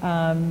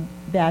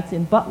that's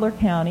in Butler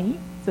County.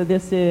 So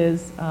this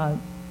is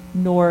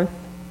north,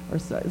 or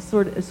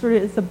sort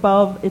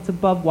of it's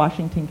above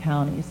Washington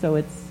County. So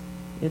it's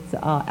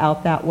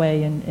out that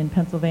way in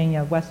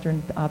Pennsylvania,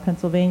 western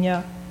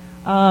Pennsylvania.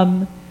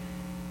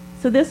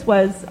 So this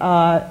was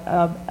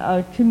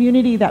a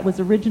community that was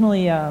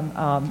originally a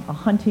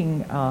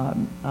hunting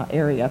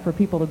area for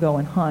people to go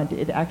and hunt.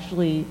 It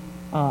actually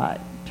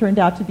turned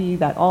out to be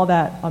that all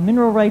that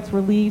mineral rights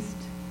were leased.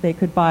 They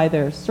could buy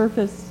their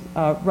surface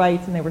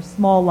rights, and they were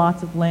small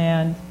lots of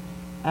land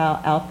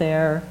out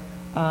there.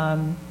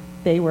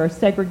 They were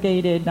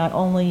segregated not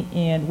only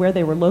in where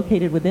they were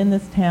located within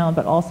this town,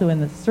 but also in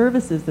the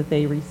services that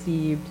they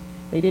received.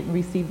 They didn't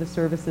receive the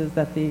services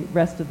that the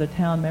rest of the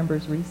town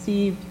members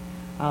received.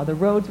 The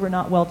roads were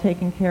not well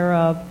taken care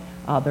of.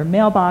 Their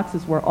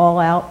mailboxes were all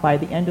out by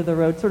the end of the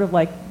road, sort of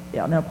like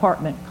an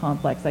apartment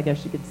complex, I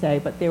guess you could say,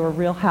 but they were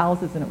real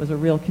houses and it was a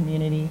real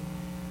community.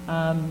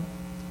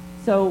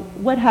 So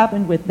what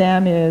happened with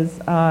them is,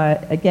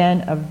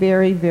 again, a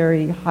very,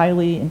 very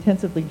highly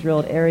intensively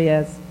drilled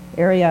area.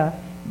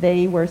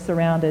 They were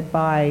surrounded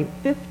by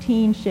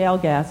 15 shale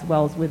gas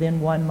wells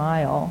within 1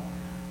 mile.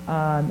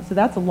 So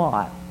that's a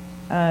lot.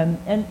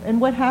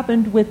 And what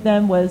happened with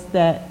them was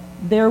that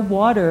their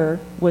water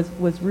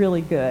was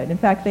really good. In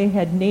fact, they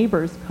had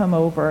neighbors come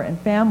over and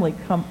family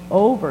come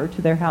over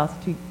to their house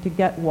to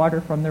get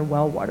water from their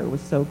well water. It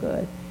was so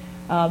good.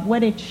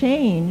 When it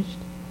changed,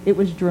 it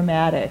was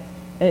dramatic.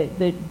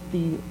 The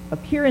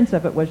appearance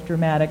of it was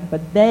dramatic,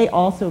 but they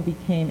also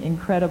became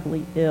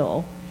incredibly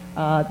ill.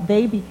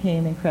 They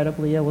became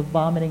incredibly ill with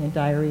vomiting and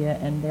diarrhea,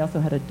 and they also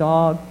had a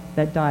dog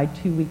that died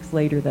 2 weeks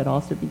later that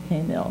also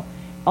became ill.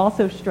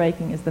 Also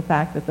striking is the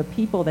fact that the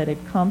people that had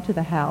come to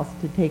the house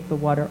to take the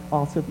water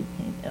also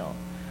became ill.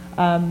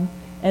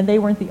 And they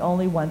weren't the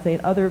only ones. They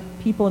had other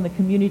people in the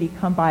community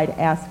come by to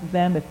ask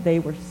them if they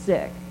were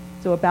sick.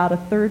 So about a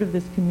third of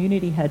this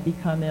community had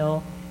become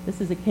ill.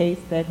 This is a case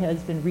that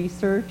has been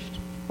researched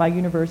by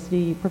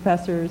university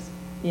professors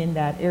in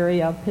that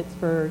area of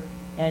Pittsburgh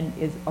and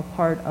is a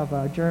part of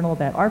a journal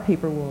that our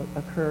paper will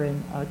occur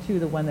in, too,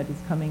 the one that is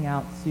coming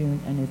out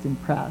soon and is in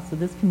press. So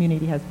this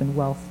community has been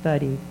well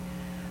studied.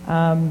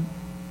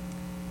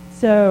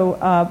 So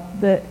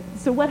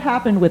what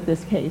happened with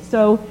this case?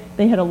 So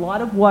they had a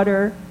lot of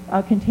water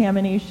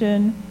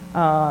contamination.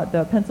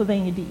 The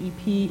Pennsylvania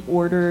DEP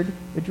ordered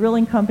the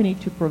drilling company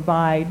to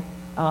provide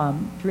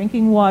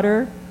drinking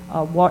water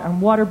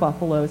on water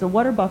buffaloes. A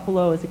water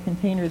buffalo is a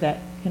container that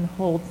can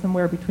hold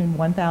somewhere between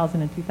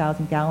 1,000 and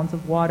 2,000 gallons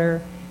of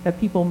water that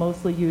people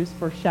mostly use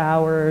for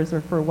showers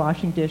or for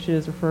washing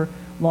dishes or for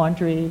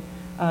laundry.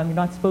 You're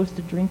not supposed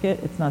to drink it.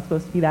 It's not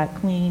supposed to be that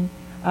clean.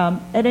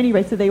 At any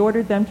rate, so they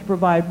ordered them to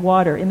provide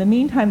water. In the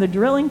meantime, the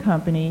drilling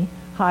company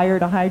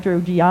hired a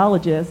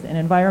hydrogeologist, an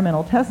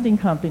environmental testing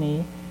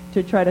company,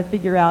 to try to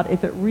figure out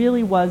if it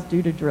really was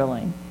due to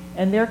drilling.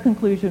 And their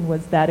conclusion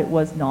was that it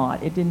was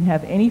not. It didn't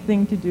have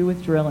anything to do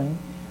with drilling.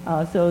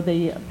 So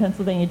the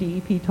Pennsylvania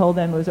DEP told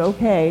them it was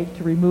okay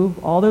to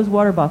remove all those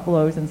water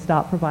buffaloes and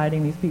stop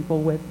providing these people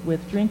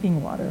with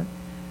drinking water.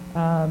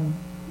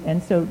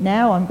 And so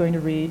now I'm going to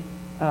read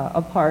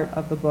a part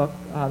of the book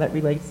that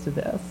relates to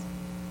this.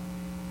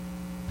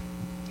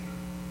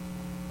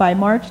 By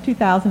March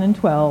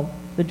 2012,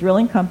 the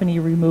drilling company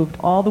removed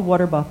all the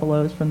water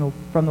buffaloes from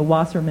the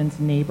Wassermans'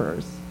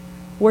 neighbors,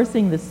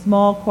 forcing this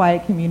small,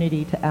 quiet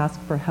community to ask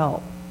for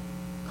help.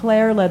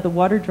 Claire led the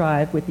water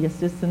drive with the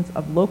assistance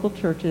of local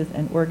churches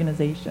and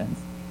organizations,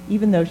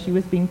 even though she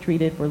was being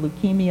treated for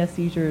leukemia,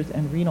 seizures,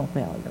 and renal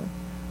failure.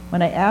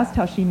 When I asked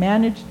how she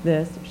managed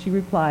this, she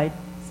replied,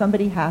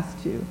 "Somebody has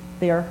to.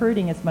 They are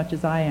hurting as much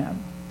as I am."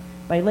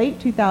 By late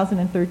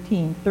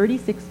 2013,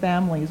 36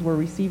 families were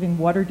receiving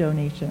water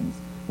donations.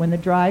 When the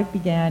drive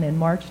began in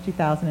March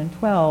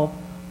 2012,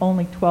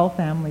 only 12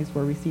 families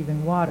were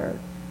receiving water.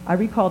 I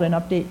recalled an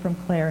update from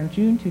Claire in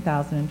June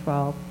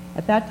 2012.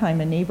 At that time,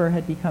 a neighbor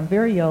had become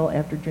very ill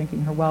after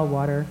drinking her well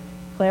water.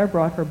 Claire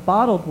brought her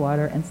bottled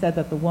water and said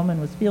that the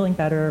woman was feeling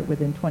better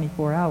within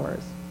 24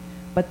 hours.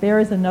 But there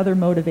is another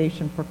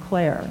motivation for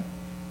Claire.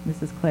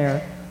 Mrs.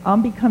 Claire,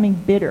 I'm becoming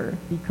bitter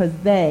because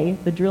they,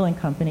 the drilling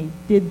company,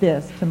 did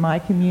this to my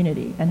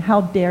community, and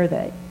how dare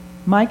they?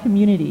 My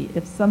community,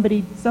 if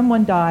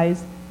someone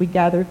dies, we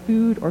gather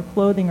food or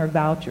clothing or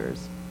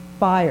vouchers.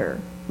 Fire,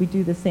 we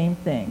do the same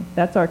thing.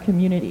 That's our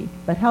community.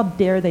 But how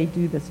dare they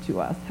do this to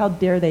us? How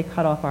dare they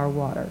cut off our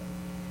water?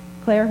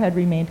 Claire had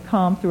remained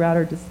calm throughout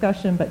our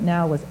discussion, but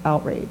now was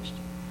outraged.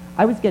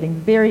 I was getting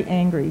very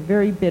angry,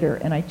 very bitter,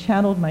 and I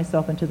channeled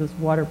myself into this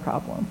water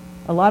problem.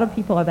 A lot of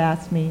people have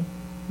asked me,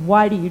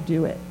 why do you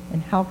do it?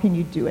 And how can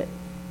you do it?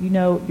 You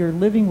know, you're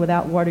living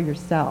without water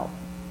yourself.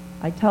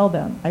 I tell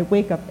them, I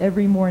wake up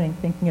every morning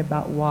thinking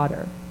about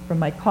water. From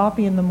my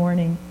coffee in the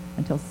morning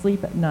until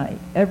sleep at night,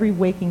 every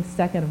waking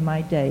second of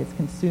my day is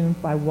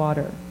consumed by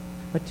water.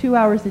 But 2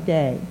 hours a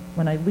day,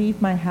 when I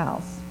leave my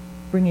house,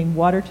 bringing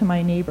water to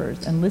my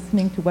neighbors and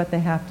listening to what they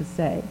have to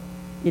say,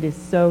 it is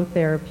so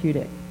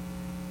therapeutic.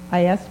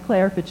 I asked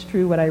Claire if it's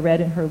true what I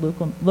read in her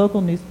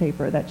local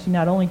newspaper, that she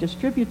not only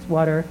distributes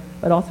water,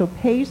 but also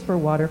pays for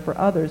water for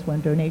others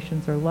when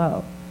donations are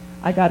low.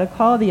 I got a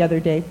call the other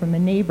day from a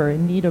neighbor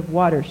in need of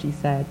water, she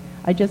said.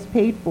 I just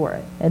paid for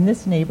it. And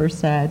this neighbor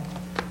said,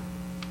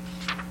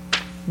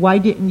 why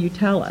didn't you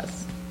tell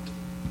us?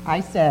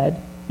 I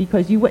said,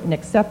 because you wouldn't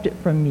accept it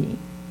from me.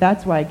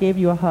 That's why I gave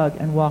you a hug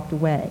and walked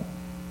away.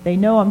 They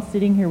know I'm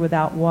sitting here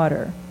without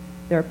water.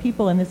 There are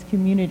people in this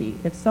community,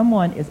 if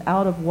someone is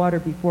out of water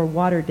before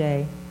water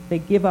day, they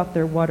give up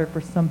their water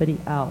for somebody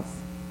else.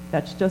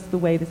 That's just the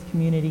way this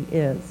community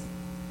is.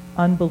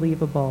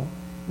 Unbelievable.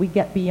 We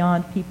get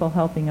beyond people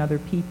helping other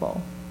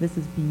people. This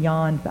is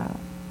beyond that.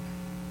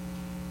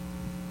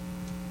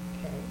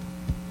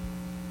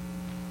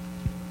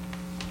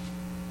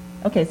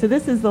 Okay, so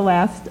this is the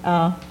last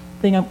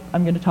thing I'm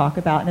going to talk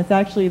about, and it's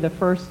actually the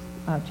first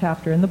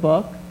chapter in the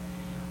book.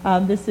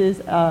 This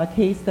is a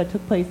case that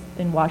took place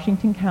in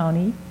Washington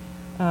County,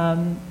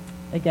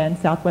 again,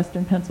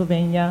 southwestern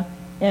Pennsylvania.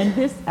 And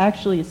this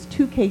actually is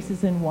two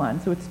cases in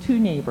one, so it's two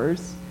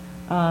neighbors.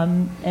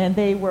 And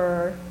they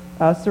were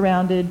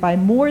surrounded by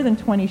more than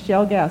 20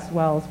 shale gas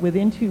wells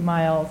within 2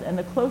 miles, and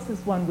the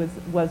closest one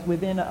was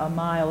within a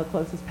mile. The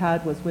closest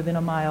pad was within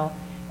a mile,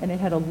 and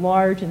it had a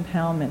large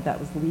impoundment that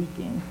was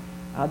leaking.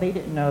 They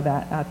didn't know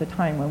that at the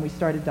time when we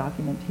started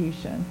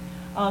documentation.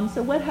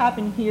 So what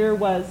happened here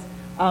was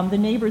the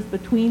neighbors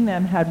between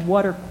them had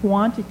water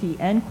quantity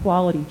and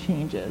quality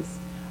changes,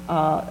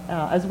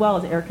 as well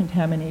as air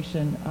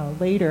contamination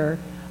later.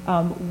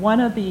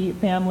 One of the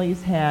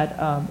families had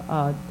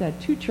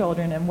 2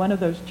 children, and one of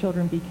those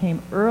children became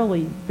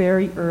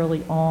very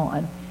early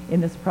on in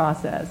this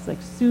process,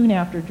 like soon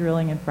after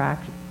drilling and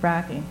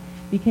fracking,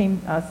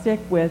 became sick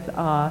with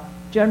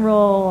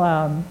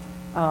general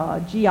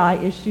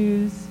GI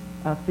issues,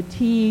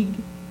 fatigue,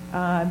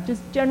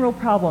 just general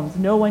problems.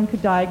 No one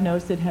could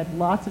diagnose it, had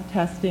lots of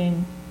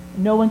testing,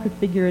 no one could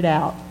figure it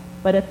out.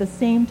 But at the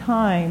same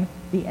time,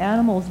 the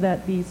animals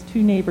that these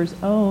 2 neighbors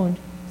owned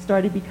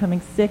started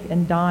becoming sick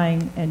and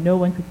dying, and no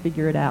one could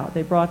figure it out.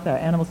 They brought the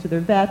animals to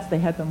their vets, they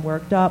had them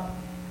worked up.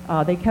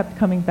 They kept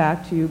coming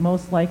back to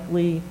most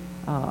likely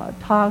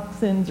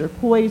toxins or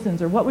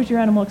poisons, or what was your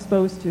animal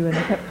exposed to? And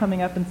they kept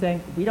coming up and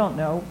saying, we don't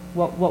know,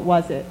 what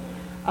was it?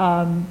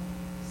 All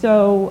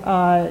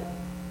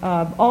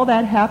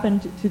that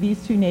happened to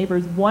these 2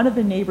 neighbors. One of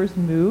the neighbors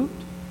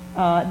moved.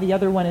 The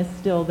other one is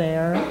still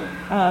there.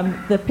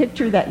 The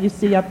picture that you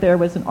see up there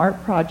was an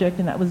art project,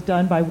 and that was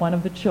done by one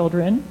of the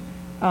children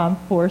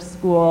for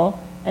school.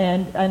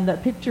 And the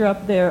picture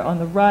up there on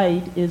the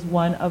right is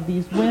one of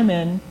these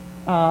women,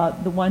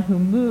 the one who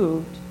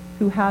moved,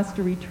 who has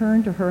to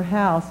return to her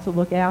house to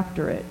look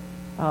after it,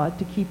 try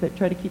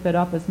to keep it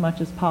up as much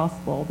as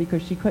possible,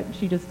 because she couldn't.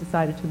 She just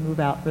decided to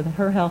move out for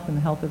her health and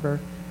the health of her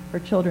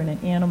children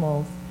and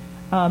animals.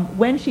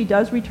 When she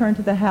does return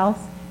to the house,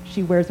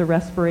 she wears a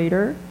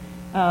respirator,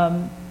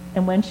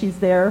 and when she's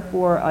there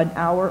for an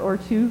hour or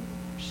 2,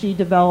 she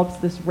develops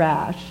this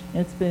rash.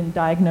 It's been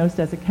diagnosed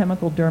as a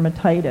chemical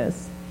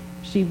dermatitis.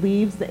 She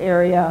leaves the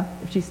area.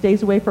 If she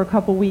stays away for a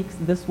couple weeks,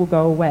 this will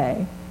go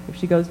away. If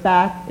she goes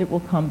back, it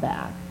will come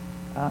back.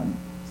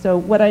 So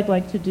what I'd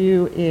like to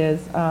do is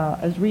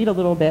read a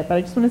little bit, but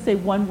I just want to say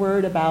one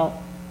word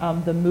about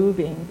the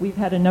moving. We've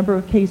had a number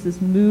of cases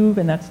move,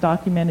 and that's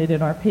documented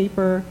in our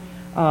paper.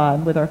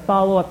 With our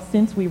follow-up,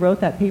 since we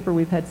wrote that paper,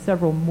 we've had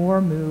several more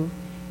move.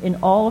 In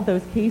all of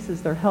those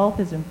cases, their health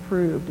has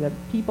improved. The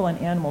people and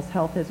animals'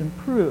 health has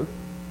improved.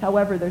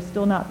 However, they're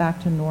still not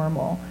back to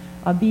normal.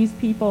 These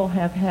people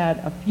have had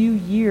a few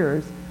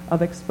years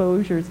of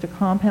exposures to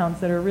compounds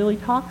that are really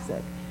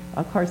toxic,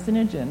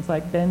 carcinogens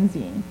like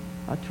benzene,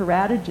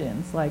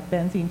 teratogens like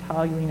benzene,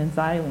 toluene, and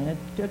xylene.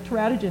 A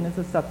teratogen is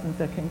a substance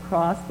that can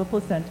cross the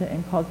placenta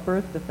and cause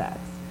birth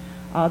defects.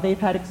 They've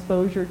had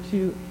exposure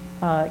to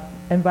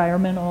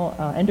environmental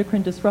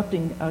endocrine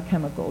disrupting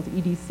chemicals,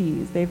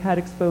 EDCs. They've had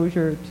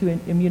exposure to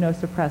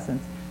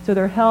immunosuppressants. So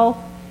their health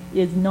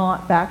is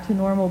not back to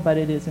normal, but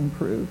it is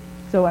improved.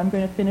 So I'm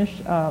going to finish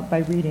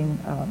by reading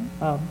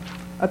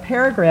a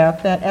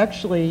paragraph that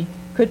actually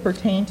could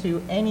pertain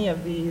to any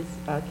of these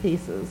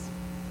cases.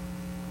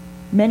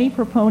 Many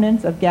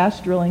proponents of gas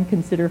drilling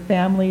consider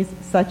families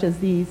such as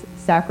these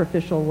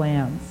sacrificial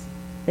lambs.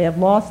 They have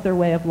lost their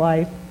way of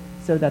life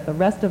so that the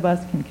rest of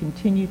us can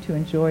continue to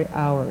enjoy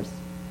ours.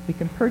 We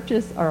can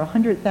purchase our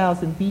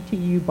 100,000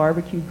 BTU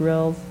barbecue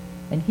grills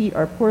and heat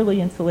our poorly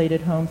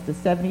insulated homes to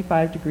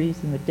 75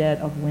 degrees in the dead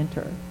of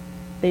winter.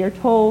 They are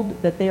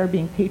told that they are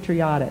being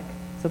patriotic,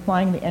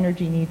 supplying the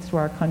energy needs to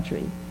our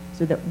country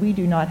so that we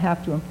do not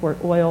have to import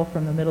oil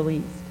from the Middle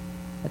East.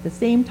 At the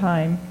same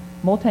time,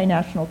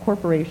 multinational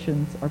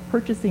corporations are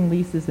purchasing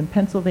leases in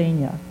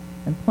Pennsylvania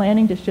and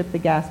planning to ship the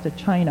gas to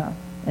China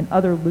and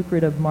other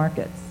lucrative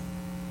markets.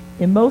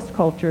 In most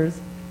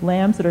cultures,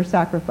 lambs that are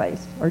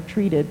sacrificed are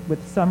treated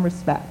with some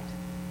respect,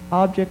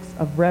 objects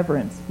of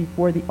reverence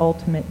before the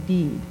ultimate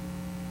deed.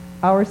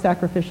 Our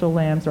sacrificial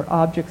lambs are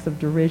objects of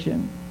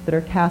derision that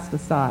are cast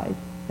aside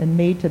and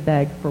made to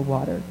beg for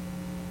water.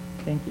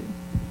 Thank you.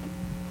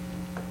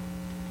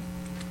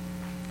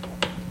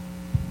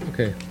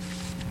 Okay.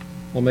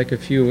 I'll make a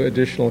few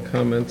additional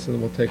comments and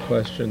then we'll take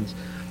questions.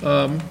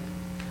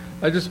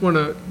 I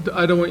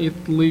don't want you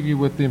to leave you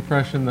with the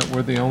impression that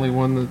we're the only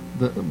ones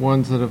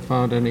that have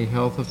found any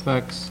health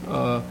effects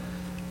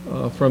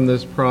from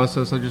this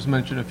process. I just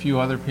mentioned a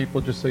few other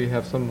people just so you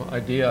have some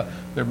idea.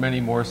 There are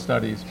many more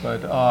studies,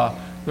 but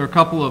there are a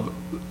couple of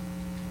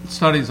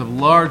studies of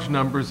large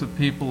numbers of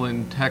people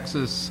in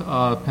Texas,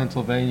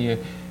 Pennsylvania,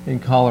 in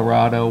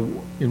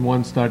Colorado, in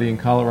one study, in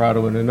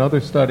Colorado in another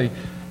study.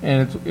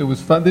 And it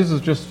was fun. This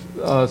is just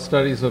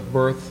studies of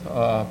birth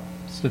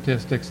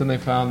statistics, and they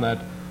found that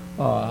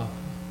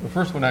the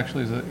first one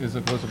actually was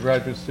a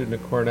graduate student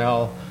at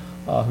Cornell,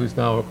 who's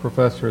now a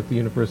professor at the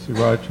University of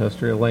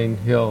Rochester, Elaine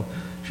Hill.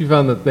 She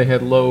found that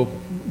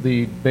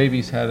the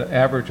babies had an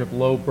average of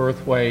low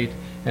birth weight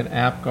and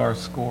APGAR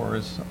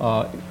scores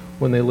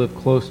when they lived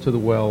close to the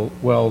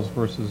wells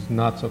versus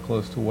not so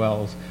close to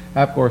wells.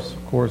 APGAR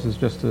scores is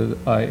just an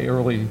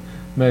early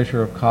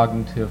measure of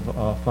cognitive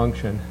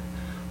function.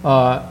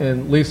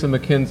 And Lisa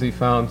McKinsey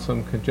found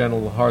some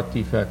congenital heart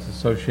defects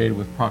associated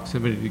with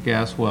proximity to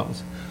gas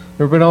wells.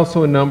 There have been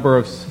also a number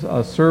of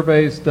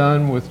surveys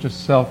done with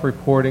just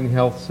self-reporting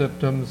health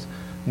symptoms.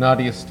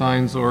 Nadia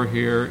Steinzor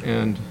here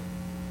and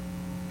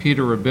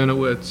Peter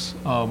Rabinowitz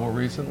more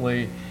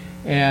recently.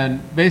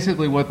 And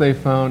basically what they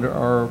found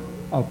are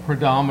a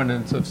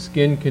predominance of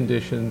skin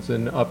conditions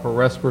and upper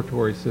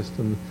respiratory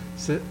system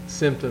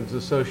symptoms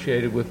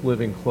associated with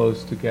living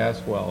close to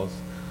gas wells.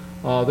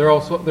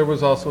 There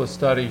was also a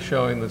study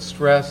showing that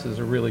stress is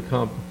a really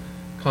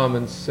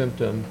common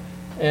symptom.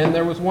 And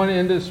there was one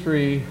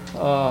industry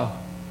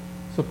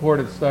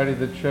supported study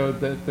that showed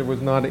that there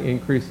was not an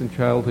increase in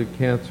childhood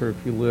cancer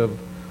if you live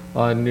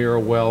near a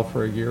well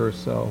for a year or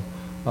so.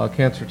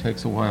 Cancer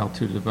takes a while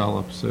to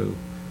develop, so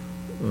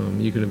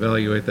you can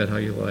evaluate that how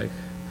you like.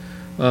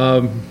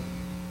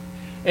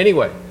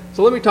 Anyway,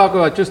 so let me talk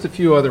about just a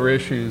few other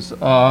issues.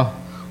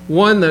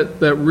 One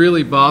that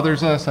really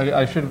bothers us,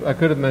 I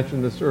could have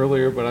mentioned this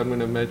earlier, but I'm going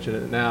to mention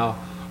it now,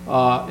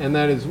 and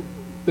that is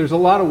there's a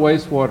lot of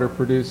wastewater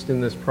produced in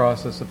this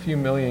process, a few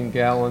million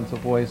gallons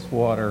of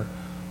wastewater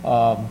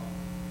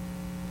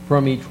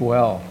from each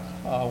well.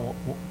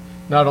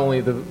 Not only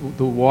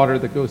the water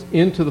that goes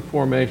into the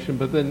formation,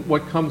 but then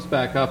what comes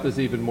back up is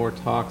even more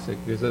toxic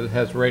because it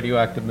has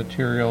radioactive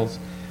materials,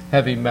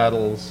 heavy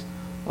metals,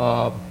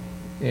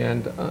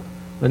 and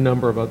a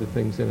number of other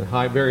things in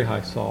it, very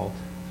high salt.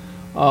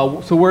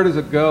 So where does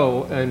it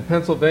go? In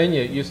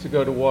Pennsylvania, it used to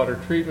go to water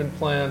treatment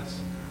plants.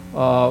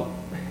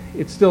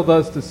 It still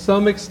does to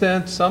some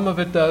extent. Some of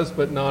it does,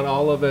 but not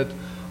all of it.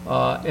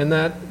 And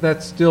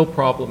that's still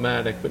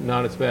problematic, but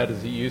not as bad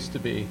as it used to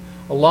be.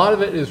 A lot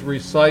of it is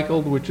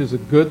recycled, which is a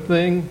good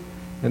thing,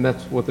 and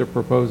that's what they're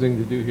proposing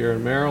to do here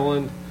in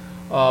Maryland.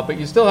 But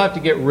you still have to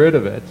get rid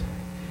of it.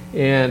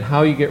 And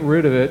how you get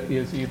rid of it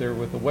is either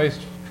with the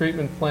waste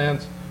treatment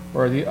plants,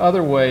 or the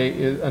other way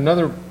is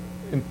another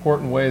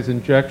important way is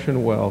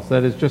injection wells.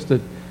 That is just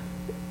to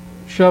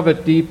shove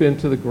it deep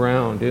into the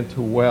ground,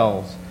 into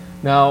wells.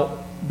 Now,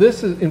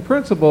 this is, in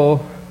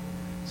principle,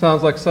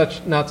 sounds like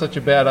not such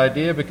a bad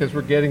idea because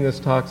we're getting this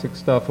toxic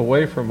stuff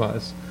away from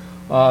us.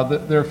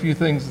 There are a few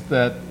things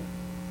that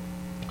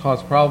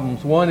cause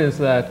problems. One is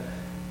that,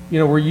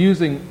 we're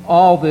using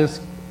all this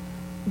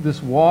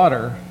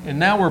water, and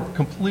now we're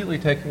completely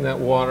taking that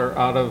water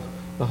out of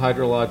the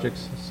hydrologic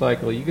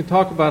cycle. You can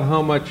talk about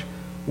how much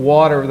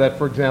water that,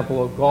 for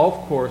example, a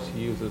golf course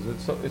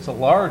uses. It's a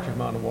large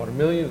amount of water,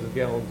 millions of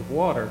gallons of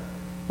water,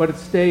 but it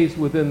stays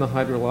within the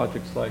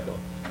hydrologic cycle.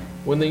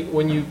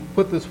 When you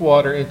put this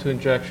water into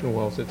injection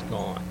wells, it's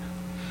gone.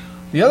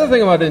 The other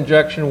thing about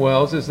injection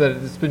wells is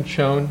that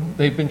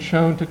they've been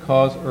shown to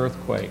cause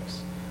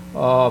earthquakes.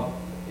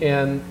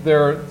 And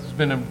there's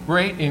been a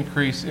great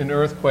increase in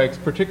earthquakes,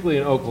 particularly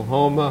in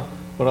Oklahoma,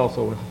 but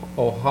also in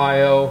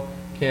Ohio,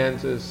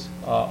 Kansas,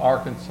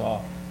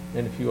 Arkansas,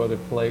 and a few other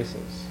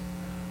places.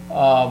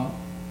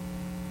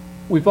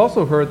 We've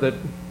also heard that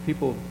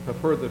people have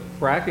heard that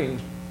fracking,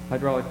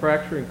 hydraulic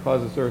fracturing,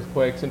 causes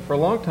earthquakes, and for a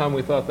long time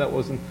we thought that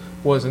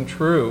wasn't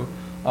true.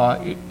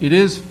 It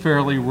is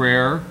fairly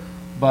rare,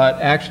 but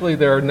actually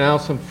there are now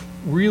some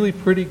really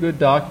pretty good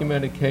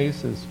documented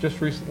cases. Just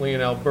recently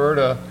in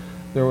Alberta,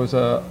 there was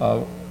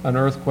an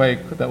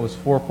earthquake that was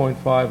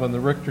 4.5 on the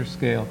Richter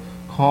scale,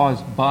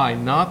 caused by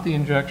not the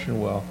injection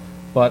well,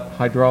 but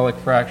hydraulic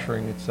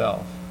fracturing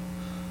itself.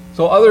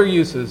 So other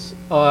uses.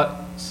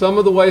 Some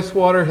of the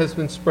wastewater has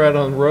been spread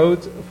on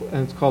roads,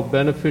 and it's called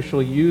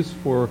beneficial use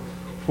for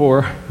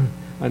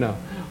I know,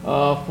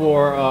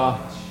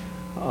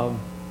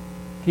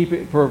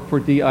 for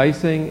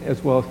de-icing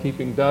as well as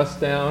keeping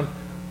dust down.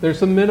 There's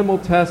some minimal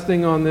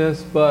testing on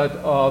this,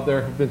 but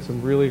there have been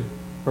some really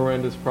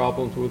horrendous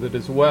problems with it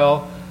as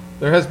well.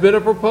 There has been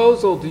a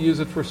proposal to use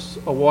it for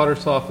water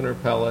softener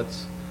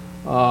pellets.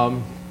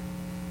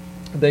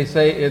 They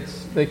say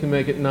they can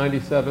make it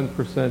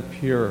 97%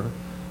 pure.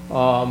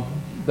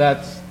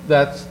 That's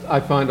I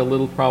find a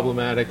little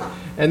problematic.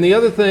 And the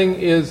other thing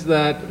is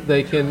that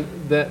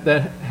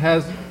that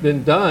has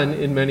been done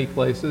in many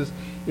places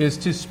is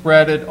to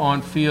spread it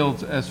on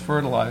fields as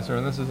fertilizer,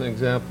 and this is an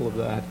example of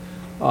that.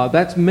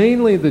 That's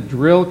mainly the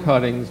drill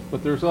cuttings,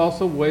 but there's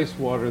also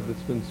wastewater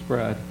that's been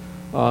spread.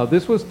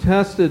 This was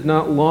tested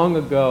not long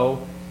ago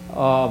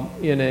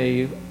in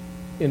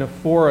a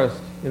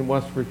forest in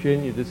West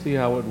Virginia to see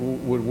how it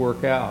would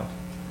work out.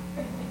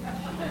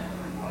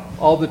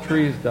 All the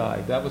trees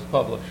died. That was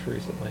published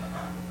recently.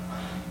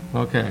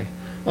 Okay.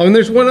 Oh, and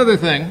there's one other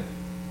thing.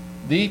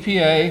 The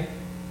EPA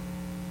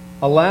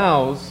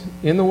allows,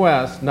 in the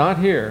West, not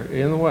here,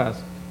 in the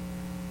West,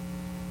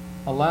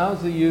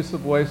 allows the use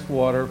of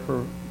wastewater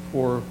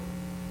for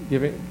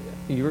giving,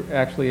 you're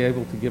actually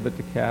able to give it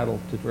to cattle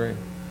to drink.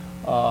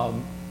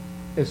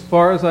 As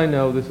far as I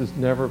know, this has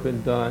never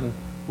been done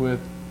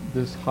with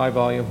this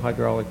high-volume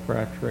hydraulic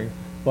fracturing,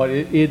 but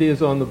it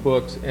is on the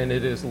books, and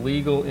it is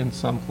legal in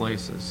some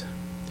places.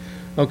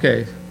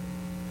 Okay.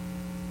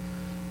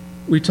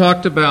 We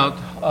talked about,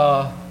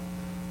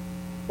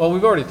 well,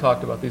 we've already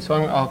talked about these, so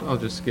I'll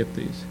just skip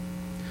these.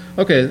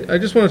 Okay, I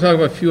just want to talk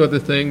about a few other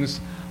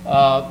things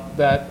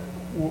that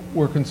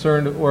we're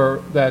concerned,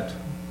 or that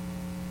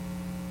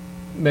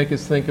make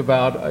us think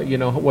about,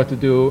 what to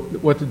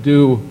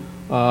do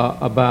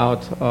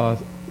about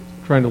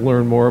trying to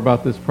learn more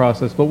about this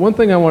process. But one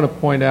thing I want to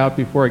point out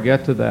before I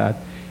get to that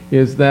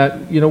is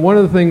that, one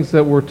of the things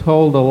that we're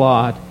told a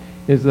lot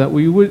is that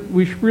we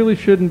really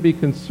shouldn't be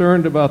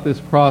concerned about this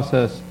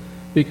process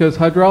because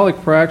hydraulic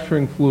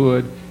fracturing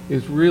fluid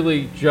is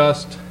really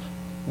just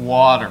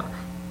water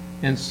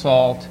and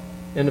salt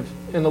and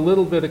a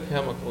little bit of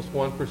chemicals,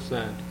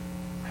 1%.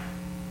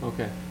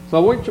 Okay, so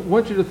I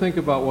want you to think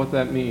about what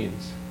that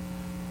means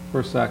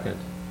for a second.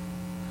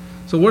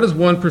 So what does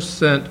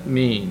 1%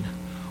 mean?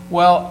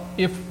 Well,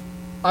 if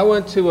I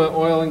went to an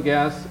oil and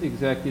gas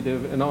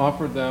executive and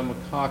offered them a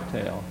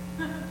cocktail,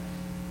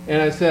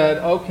 and I said,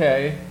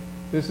 okay,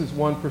 this is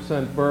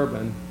 1%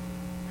 bourbon,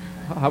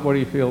 what do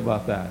you feel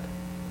about that?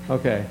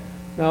 Okay,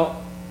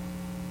 now,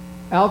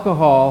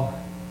 alcohol,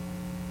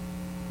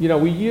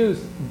 we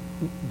use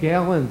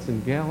gallons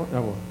and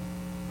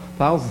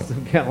thousands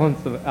of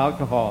gallons of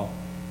alcohol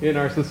in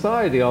our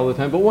society all the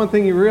time, but one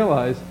thing you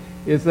realize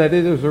is that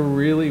it is a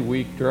really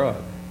weak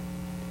drug.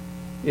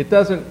 It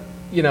doesn't,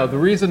 the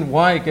reason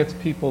why it gets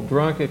people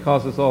drunk, it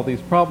causes all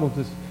these problems,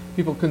 is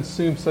people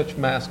consume such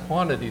mass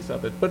quantities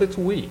of it, but it's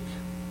weak.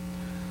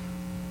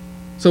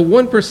 So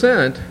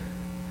 1%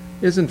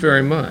 isn't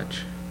very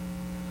much.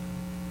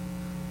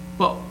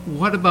 But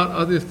what about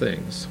other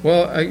things?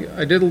 Well, I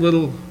had a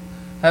little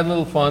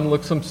fun,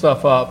 looked some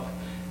stuff up,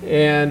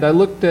 and I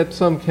looked at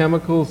some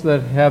chemicals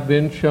that have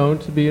been shown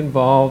to be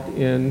involved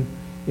in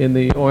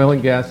the oil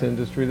and gas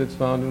industry that's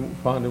found in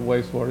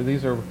wastewater.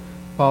 These are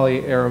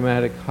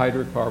polyaromatic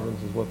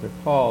hydrocarbons is what they're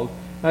called.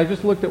 And I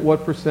just looked at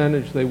what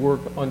percentage they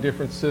work on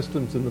different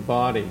systems in the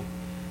body.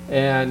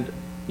 And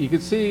you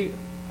can see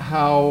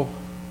how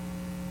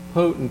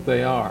potent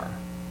they are.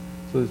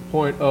 So there's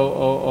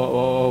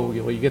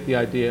 0.00000, you get the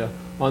idea,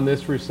 on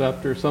this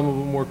receptor. Some of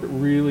them work at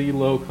really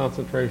low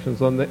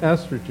concentrations on the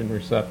estrogen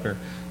receptor.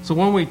 So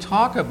when we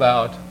talk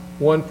about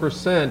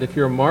 1%, if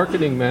you're a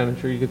marketing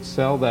manager, you could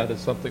sell that as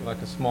something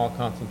like a small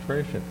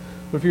concentration.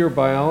 But if you're a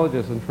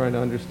biologist and trying to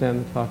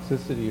understand the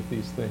toxicity of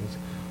these things,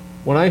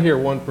 when I hear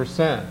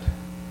 1%,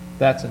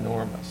 that's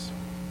enormous.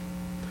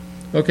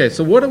 Okay,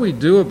 so what do we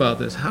do about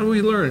this? How do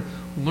we learn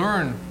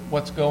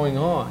what's going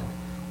on?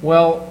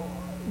 Well,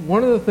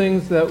 one of the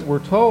things that we're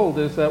told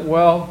is that,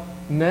 well,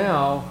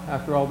 now,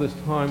 after all this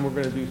time, we're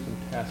going to do some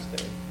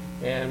testing.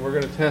 And we're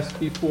going to test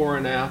before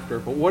and after.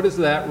 But what does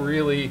that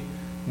really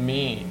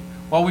mean?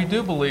 Well, we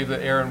do believe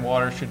that air and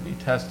water should be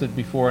tested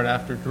before and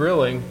after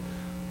drilling,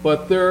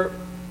 but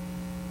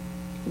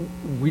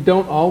we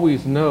don't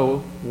always know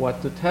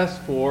what to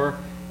test for,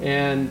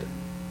 and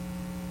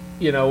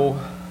we don't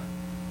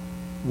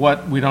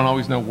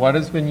always know what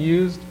has been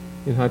used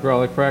in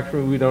hydraulic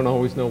fracturing. We don't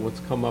always know what's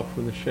come up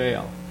from the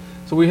shale.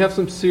 So we have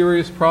some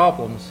serious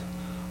problems.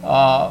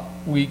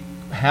 We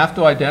have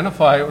to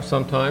identify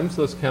sometimes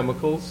those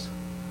chemicals,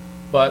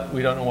 but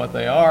we don't know what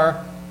they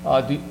are.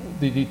 The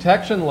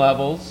detection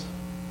levels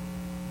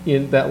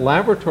that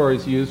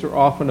laboratories use are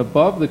often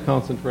above the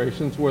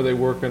concentrations where they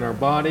work in our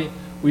body.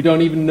 We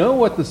don't even know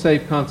what the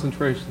safe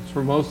concentrations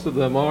for most of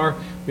them are.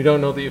 We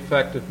don't know the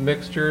effective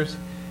mixtures.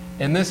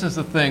 And this is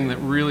the thing that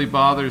really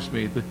bothers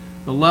me.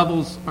 The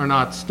levels are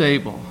not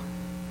stable.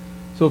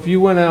 So if you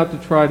went out to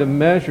try to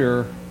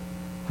measure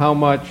how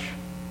much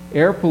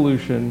air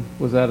pollution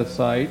was at a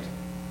site,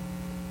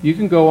 you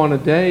can go on a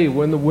day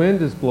when the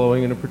wind is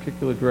blowing in a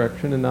particular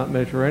direction and not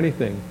measure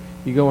anything.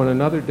 You go on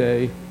another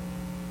day,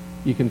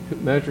 you can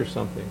measure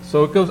something.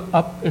 So it goes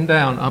up and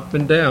down, up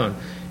and down.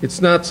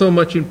 It's not so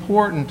much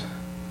important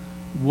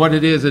what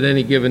it is at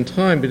any given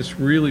time, but it's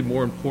really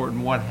more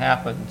important what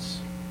happens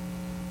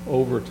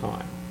over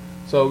time.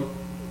 So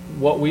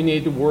what we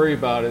need to worry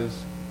about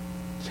is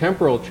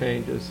temporal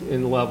changes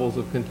in levels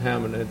of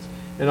contaminants,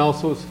 and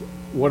also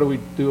what do we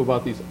do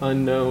about these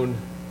unknown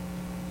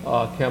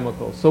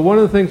chemicals. So one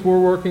of the things we're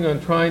working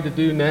on trying to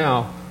do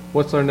now,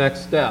 what's our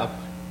next step,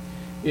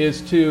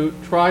 is to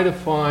try to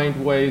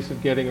find ways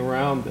of getting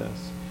around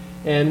this.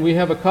 And we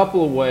have a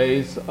couple of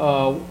ways.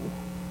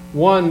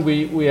 One,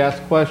 we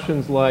ask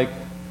questions like,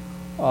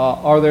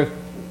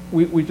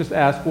 we just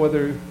ask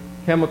whether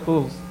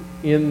chemicals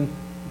in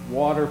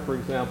water, for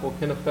example,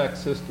 can affect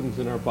systems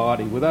in our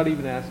body without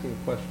even asking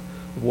a question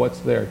of what's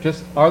there.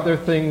 Just, are there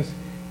things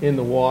in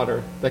the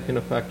water that can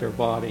affect our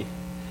body?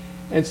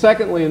 And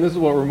secondly, and this is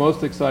what we're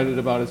most excited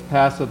about, is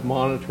passive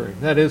monitoring.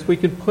 That is, we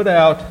can put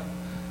out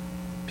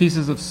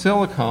pieces of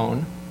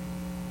silicone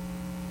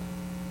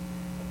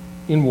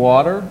in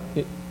water,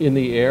 in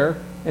the air,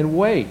 and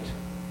wait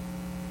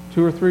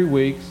 2 or 3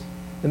 weeks,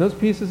 and those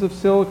pieces of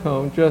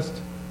silicone just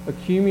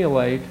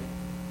accumulate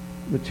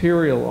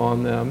material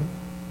on them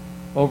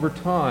over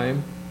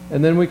time,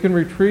 and then we can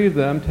retrieve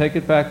them, take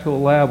it back to a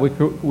lab.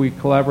 We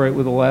collaborate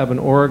with a lab in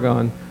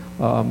Oregon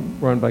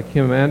run by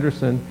Kim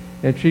Anderson,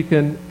 and she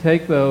can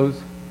take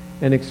those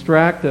and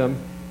extract them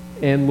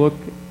and look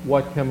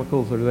what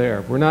chemicals are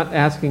there. We're not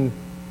asking,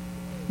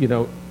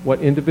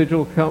 what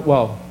individual,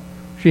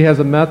 she has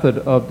a method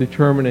of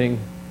determining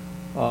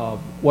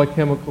what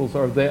chemicals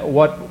are there,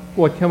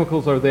 what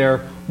chemicals are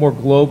there more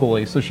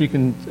globally, so she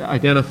can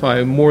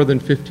identify more than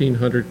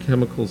 1,500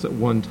 chemicals at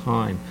one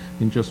time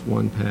in just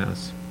one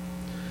pass.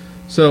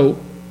 So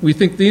we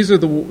think these are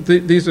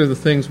the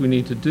things we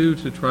need to do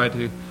to try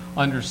to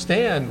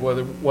understand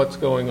what's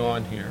going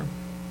on here.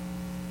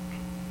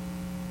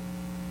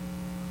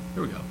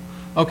 Here we go.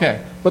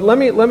 Okay, but let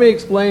me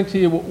explain to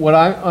you what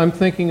I'm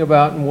thinking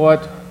about and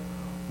what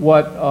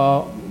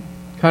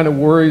kind of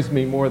worries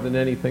me more than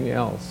anything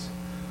else.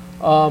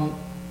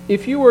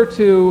 If you were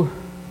to,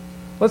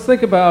 let's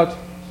think about,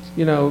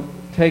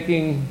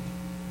 taking,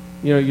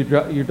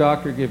 your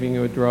doctor giving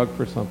you a drug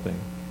for something,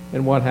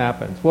 and what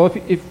happens. Well,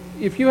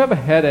 if you have a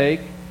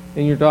headache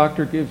and your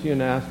doctor gives you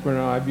an aspirin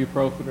or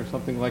ibuprofen or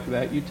something like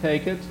that, you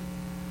take it,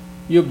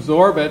 you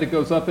absorb it, it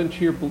goes up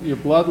into your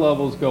blood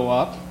levels go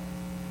up,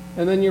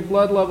 and then your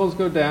blood levels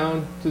go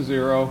down to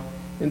 0,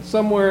 and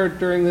somewhere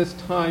during this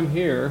time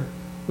here,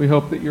 we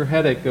hope that your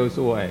headache goes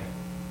away.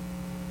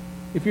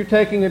 If you're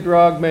taking a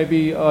drug, maybe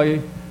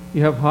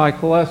you have high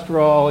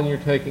cholesterol and you're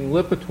taking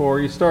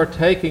Lipitor, you start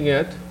taking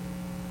it,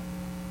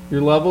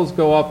 your levels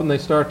go up and they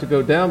start to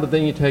go down, but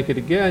then you take it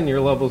again,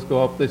 your levels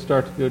go up, they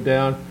start to go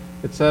down,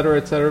 etc.,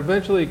 etc.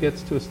 Eventually it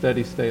gets to a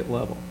steady state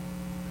level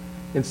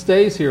and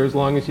stays here as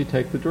long as you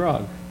take the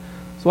drug.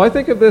 So I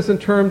think of this in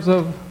terms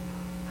of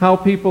how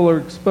people are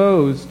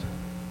exposed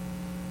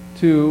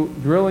to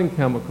drilling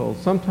chemicals.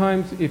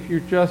 Sometimes if you're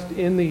just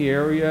in the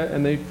area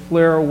and they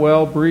flare a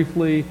well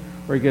briefly,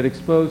 or you get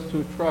exposed to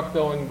a truck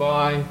going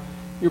by,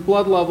 your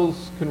blood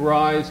levels can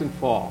rise and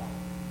fall.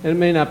 And it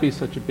may not be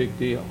such a big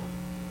deal.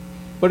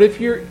 But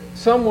if you're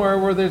somewhere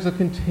where there's a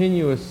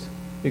continuous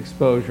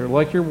exposure,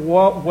 like your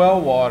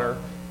well water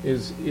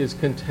is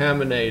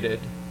contaminated,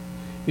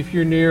 if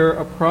you're near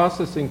a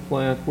processing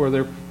plant where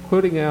they're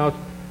putting out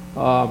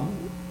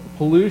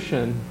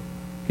pollution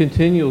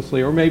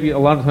continuously, or maybe a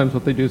lot of times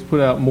what they do is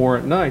put out more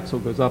at night, so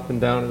it goes up and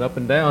down and up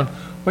and down,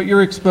 but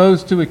you're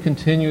exposed to it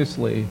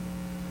continuously,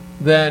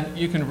 then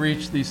you can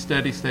reach these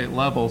steady state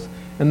levels,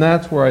 and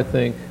that's where I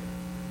think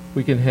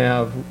we can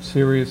have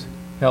serious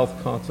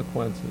health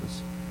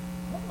consequences.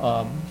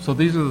 So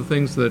these are the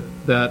things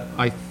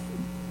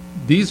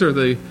these are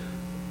the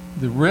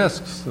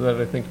risks that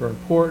I think are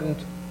important: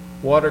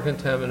 water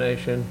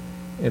contamination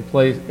in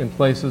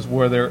places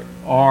where there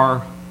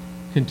are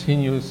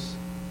continuous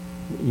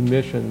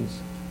emissions,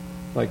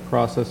 like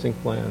processing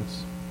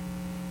plants,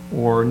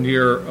 or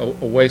near a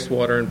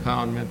wastewater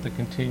impoundment that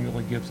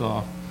continually gives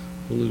off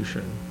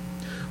pollution.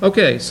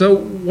 Okay, so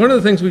one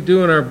of the things we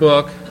do in our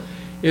book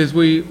is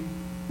we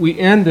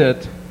end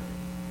it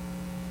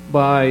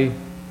by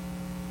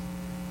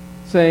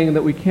saying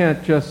that we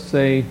can't just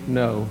say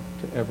no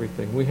to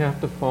everything. We have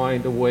to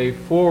find a way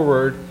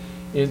forward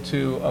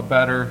into a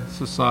better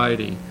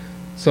society,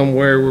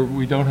 somewhere where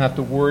we don't have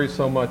to worry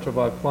so much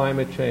about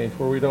climate change,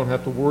 where we don't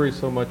have to worry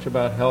so much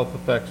about health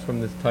effects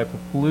from this type of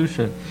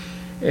pollution.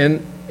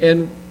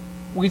 And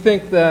we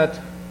think that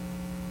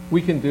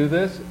we can do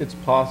this. It's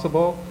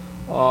possible.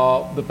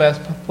 The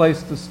best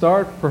place to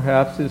start,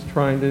 perhaps, is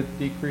trying to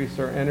decrease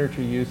our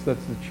energy use.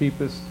 That's the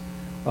cheapest,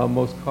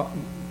 most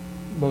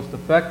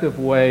effective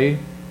way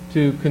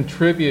to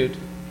contribute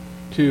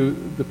to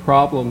the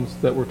problems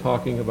that we're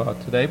talking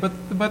about today. But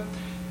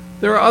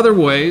there are other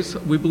ways.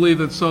 We believe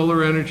that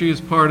solar energy is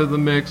part of the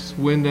mix,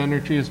 wind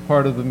energy is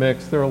part of the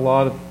mix. There are a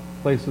lot of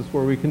places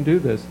where we can do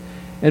this.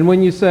 And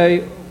when you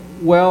say,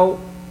 well,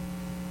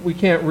 we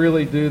can't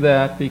really do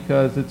that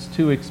because it's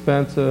too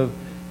expensive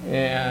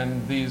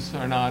and these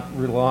are not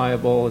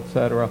reliable,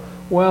 etc.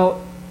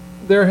 Well,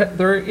 there have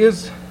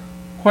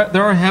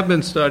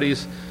been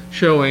studies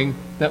showing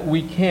that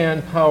we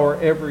can power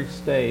every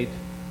state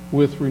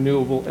with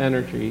renewable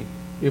energy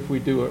if we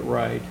do it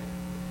right.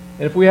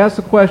 And if we ask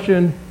the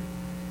question,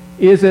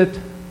 is it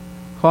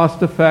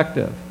cost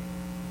effective?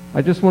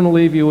 I just want to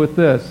leave you with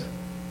this.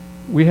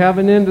 We have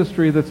an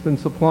industry that's been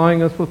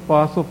supplying us with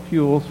fossil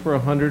fuels for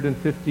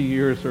 150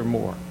 years or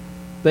more.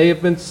 They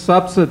have been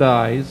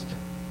subsidized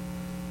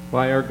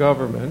by our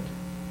government,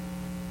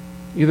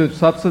 either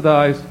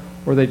subsidized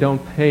or they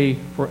don't pay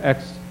for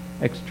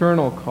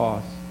external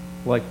costs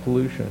like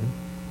pollution.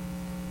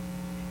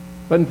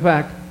 But in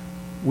fact,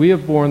 we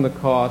have borne the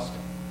cost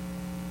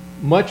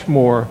much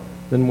more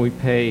than we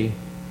pay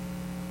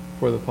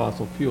for the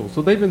fossil fuel.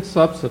 So they've been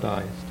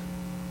subsidized.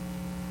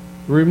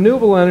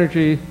 Renewable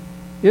energy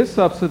is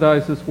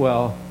subsidized as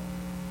well,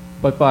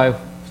 but by a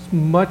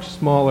much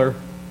smaller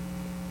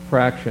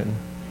fraction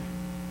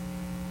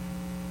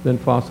than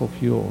fossil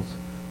fuels.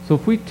 So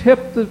if we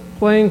tip the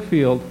playing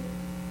field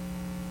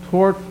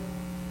toward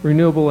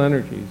renewable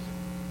energies,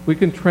 we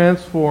can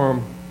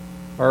transform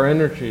our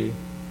energy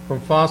from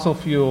fossil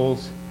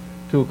fuels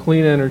to a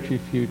clean energy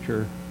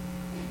future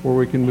where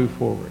we can move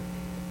forward.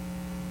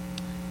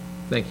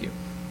 Thank you.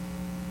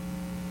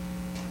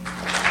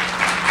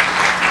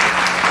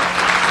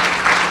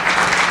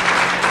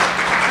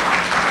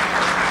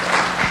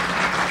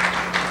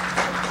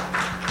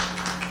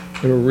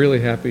 And we're really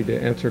happy to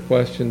answer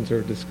questions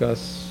or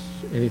discuss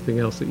anything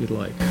else that you'd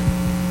like.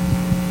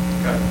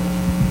 Okay.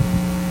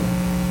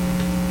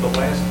 The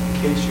last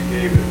case you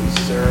gave, it was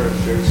Sarah and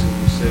Joseph.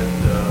 You said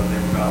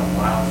they were about a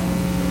mile from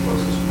the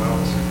closest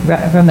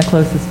wells. From the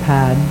closest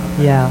pad.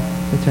 Okay. Yeah,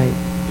 that's right.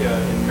 Yeah,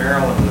 in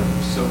Maryland, the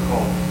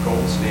so-called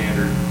gold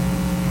standard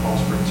calls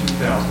for a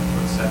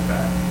 2,000-foot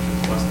setback,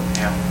 which is less than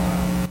half a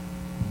mile.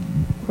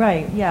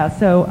 Right, yeah.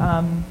 So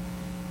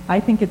I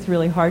think it's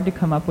really hard to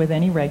come up with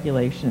any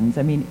regulations.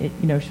 I mean,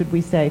 should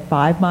we say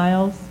 5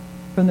 miles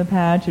from the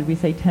pad? Should we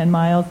say 10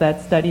 miles?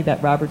 That study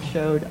that Robert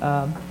showed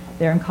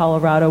there in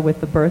Colorado with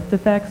the birth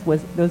defects,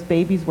 was those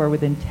babies were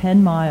within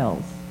 10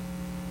 miles.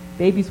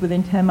 Babies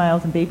within 10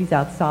 miles and babies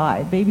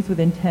outside. Babies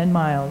within 10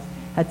 miles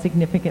had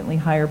significantly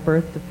higher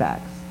birth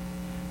defects.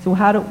 So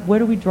what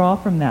do we draw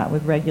from that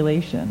with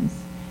regulations?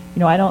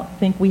 I don't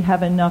think we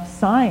have enough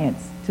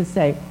science to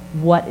say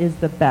what is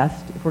the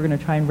best if we're going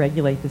to try and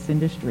regulate this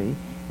industry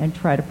and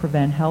try to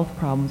prevent health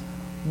problems.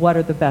 What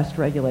are the best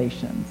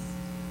regulations?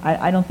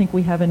 I don't think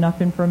we have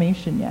enough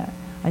information yet.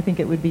 I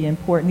think it would be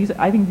important.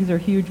 I think these are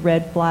huge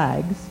red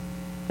flags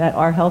that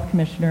our health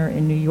commissioner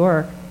in New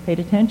York paid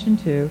attention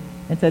to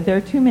and said there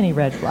are too many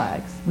red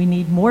flags. We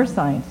need more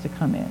science to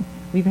come in.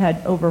 We've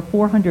had over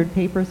 400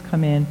 papers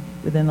come in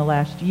within the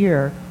last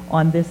year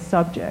on this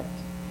subject.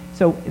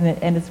 So,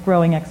 and it's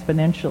growing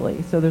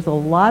exponentially. So there's a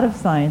lot of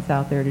science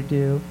out there to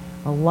do,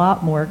 a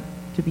lot more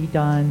to be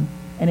done,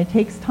 and it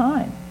takes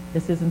time.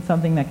 This isn't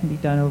something that can be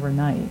done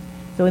overnight.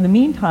 So in the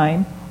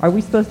meantime, are we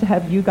supposed to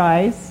have you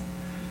guys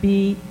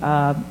be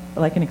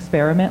like an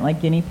experiment, like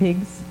guinea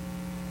pigs,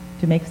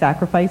 to make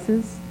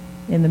sacrifices?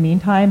 In the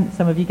meantime,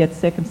 some of you get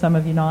sick and some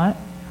of you not?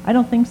 I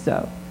don't think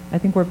so. I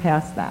think we're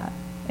past that.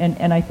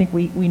 And I think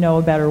we know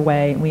a better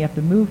way, and we have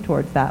to move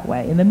towards that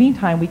way. In the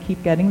meantime, we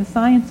keep getting the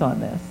science on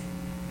this.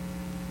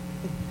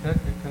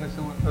 Can I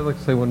say one? I'd like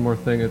to say one more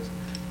thing. It's,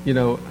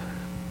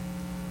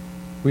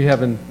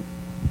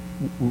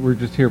 we're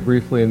just here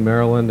briefly in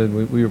Maryland,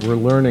 and we were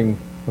learning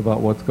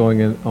about what's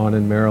going on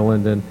in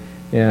Maryland,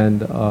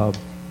 and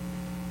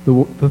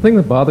the thing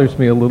that bothers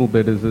me a little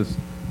bit is this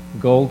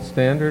gold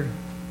standard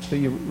that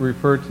you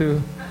refer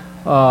to.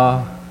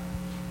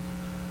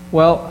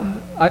 Well,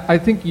 I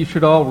think you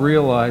should all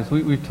realize,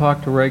 we've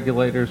talked to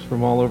regulators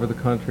from all over the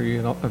country,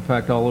 and in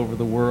fact all over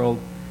the world,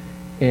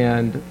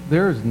 and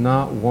there is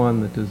not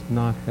one that does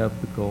not have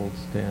the gold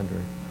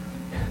standard.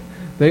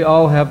 They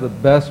all have the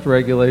best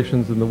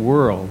regulations in the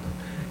world.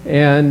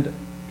 And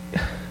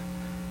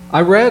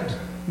I read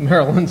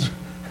Maryland's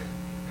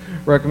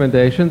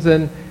recommendations,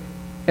 and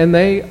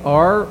they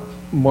are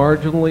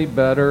marginally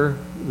better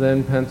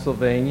than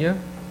Pennsylvania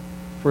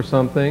for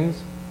some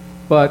things,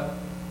 but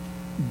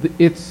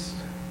it's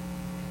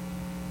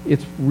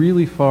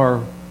really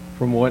far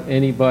from what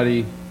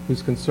anybody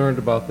who's concerned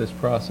about this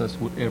process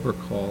would ever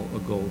call a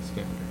gold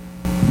standard.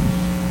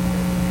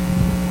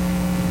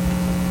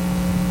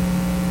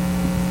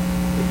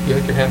 You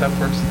had your hand up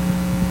first?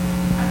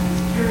 I'm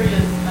just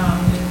curious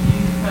if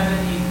you've had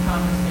any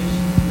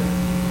conversations with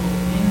people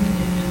in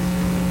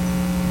industry,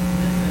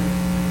 this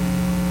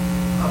industry,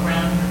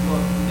 around your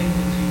book,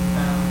 thinking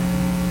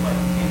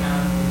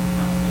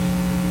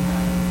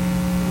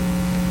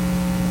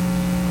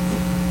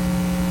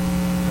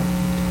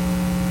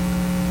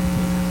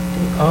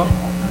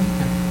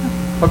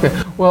Oh, okay.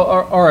 Well,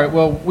 all right.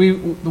 Well,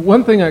 the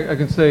one thing I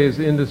can say is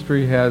the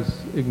industry has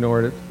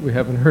ignored it. We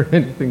haven't heard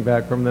anything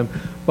back from them.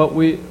 But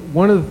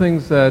one of the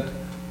things that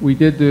we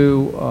did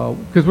do,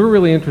 because we're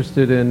really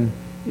interested in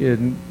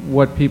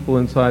what people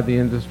inside the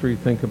industry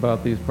think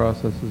about these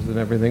processes and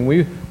everything,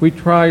 we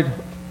tried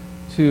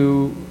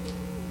to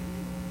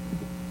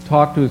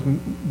talk to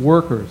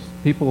workers,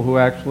 people who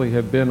actually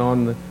have been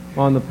on the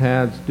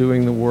pads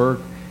doing the work,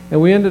 and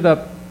we ended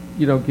up,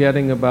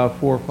 getting about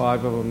 4 or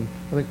 5 of them,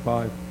 I think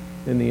 5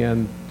 in the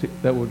end,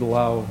 that would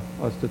allow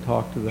us to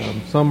talk to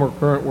them. Some were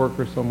current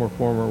workers, some were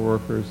former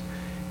workers,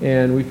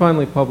 and we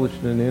finally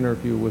published an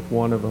interview with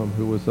one of them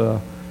who was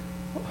a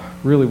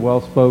really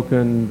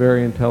well-spoken,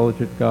 very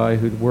intelligent guy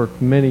who'd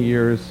worked many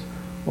years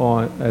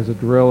as a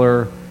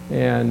driller,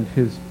 and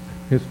his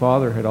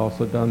father had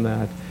also done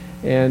that.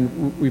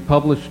 And we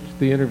published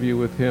the interview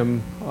with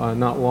him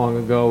not long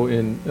ago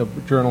in a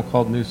journal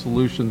called New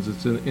Solutions.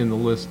 It's in the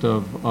list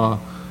of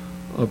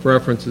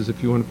references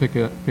if you want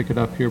to pick it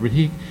up here. But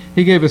he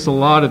gave us a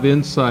lot of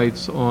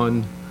insights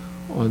on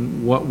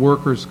what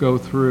workers go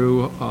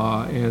through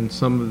and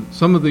some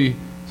of the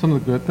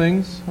good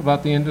things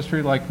about the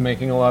industry, like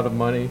making a lot of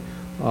money,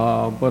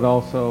 but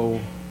also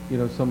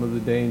some of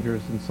the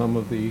dangers and some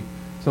of the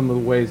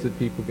ways that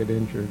people get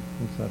injured,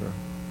 etc.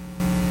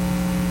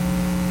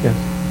 Yes.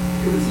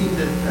 It would seem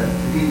to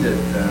me that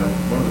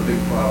one of the big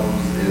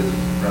problems is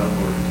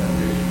groundwater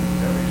contamination with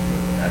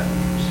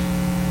aquifers.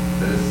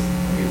 That is,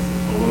 it's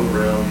below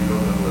ground, you don't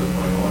know what's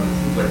going on. It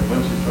seems like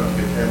once you start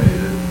to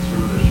contaminate it,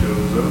 sort of the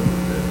show's over,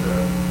 that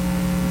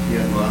you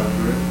can't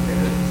monitor it,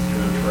 and it's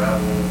going to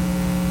travel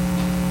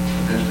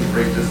potentially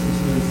great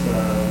distances.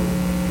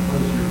 What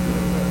is your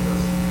feeling about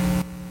this?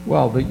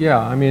 Well,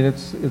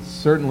 it's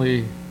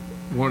certainly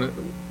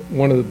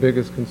one of the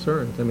biggest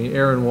concerns.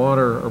 Air and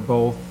water are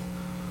both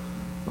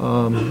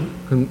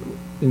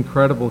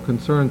incredible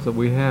concerns that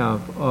we have.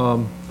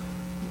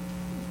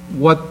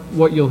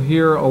 What you'll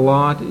hear a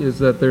lot is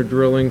that they're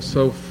drilling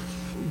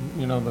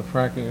the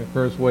fracking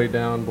occurs way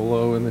down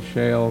below in the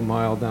shale, a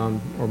mile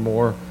down or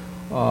more,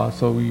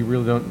 so we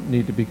really don't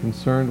need to be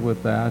concerned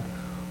with that.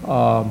 There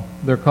are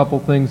a couple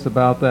things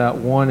about that.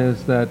 One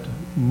is that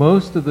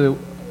most of the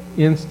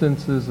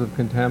instances of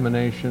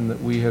contamination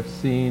that we have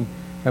seen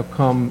have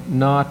come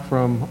not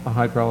from a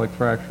hydraulic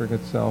fracturing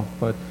itself,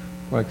 but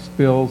like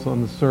spills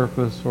on the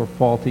surface or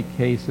faulty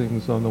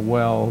casings on the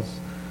wells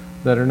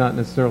that are not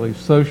necessarily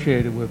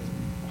associated with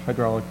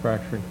hydraulic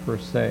fracturing per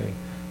se.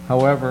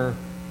 However,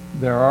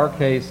 there are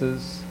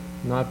cases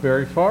not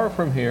very far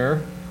from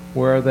here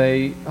where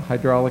they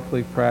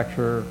hydraulically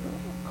fracture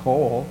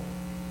coal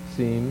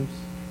seams,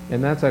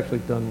 and that's actually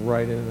done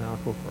right in an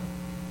aquifer,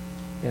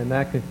 and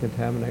that can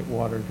contaminate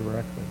water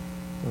directly.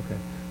 Okay,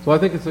 so I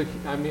think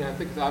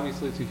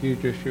obviously it's a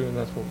huge issue, and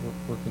that's what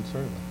we're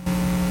concerned with.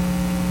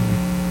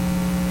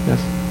 Yes.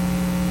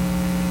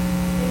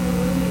 In the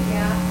movie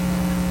Gas,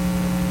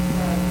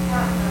 the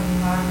Department of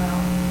Environmental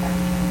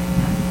Protection in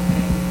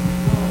Pennsylvania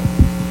really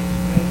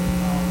great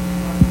about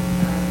what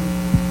concerns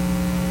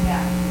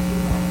that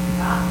people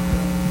not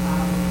drilling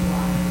bottled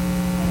water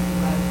and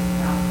you write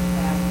about the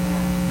fact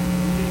that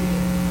the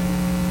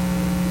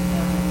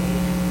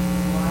contamination in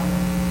the water.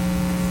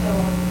 So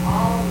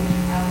all of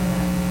these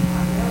evidence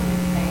are really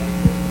saying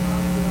this is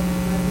not really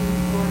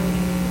regulatory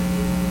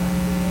agencies in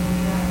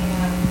Pennsylvania,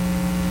 and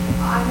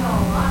I know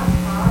a lot of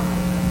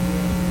farmers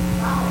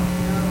up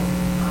here who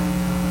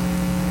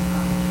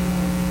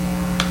voluntarily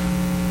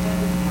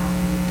sign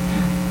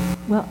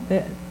on. Well,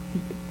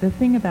 the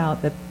thing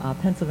about the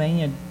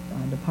Pennsylvania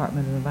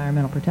Department of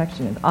Environmental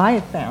Protection is I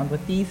have found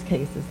with these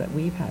cases that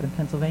we've had in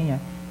Pennsylvania,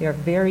 they are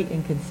very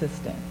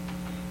inconsistent.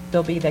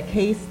 There'll be the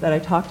case that I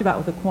talked about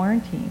with the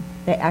quarantine.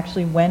 They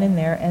actually went in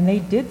there and they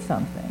did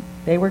something.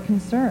 They were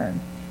concerned.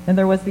 And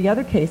there was the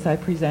other case I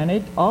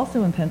presented,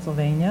 also in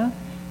Pennsylvania,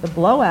 the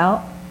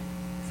blowout.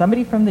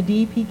 Somebody from the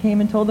DEP came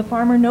and told the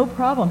farmer, no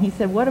problem. He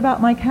said, what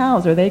about my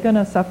cows? Are they going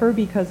to suffer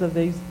because of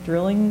these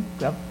drilling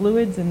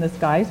fluids in this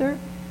geyser?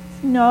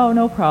 He said,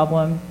 no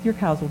problem. Your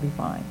cows will be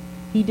fine.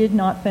 He did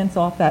not fence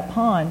off that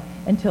pond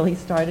until he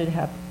started to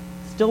have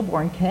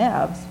stillborn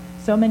calves,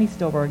 so many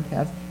stillborn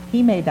calves.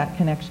 He made that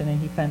connection and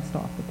he fenced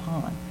off the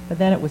pond. But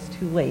then it was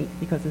too late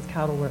because his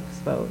cattle were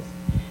exposed.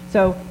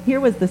 So here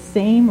was the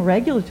same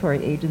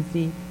regulatory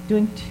agency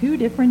doing two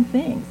different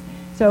things.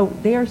 So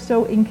they are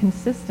so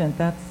inconsistent.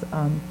 That's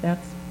a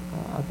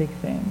big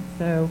thing.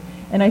 So,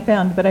 and I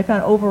found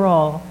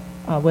overall,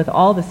 with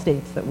all the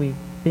states that we've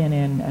been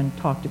in and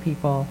talked to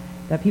people,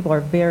 that people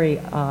are very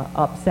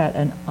upset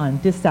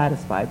and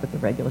dissatisfied with the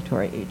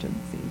regulatory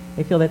agency.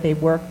 They feel that they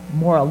work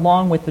more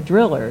along with the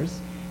drillers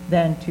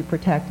than to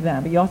protect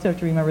them. But you also have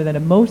to remember that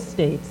in most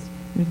states,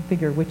 you can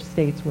figure which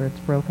states where it's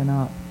broken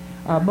up.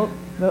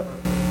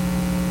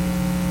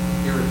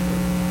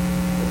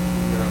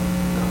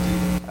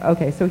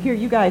 Okay, so here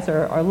you guys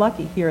are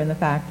lucky here in the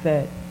fact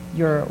that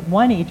your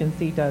one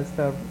agency does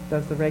the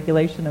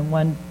regulation and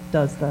one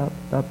does the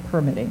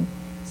permitting.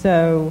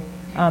 So,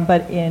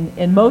 but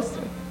in most,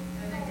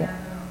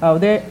 Oh,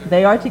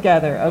 they are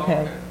together.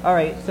 Okay. All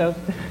right. So,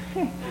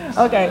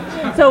 okay.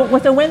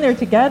 So when they're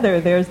together,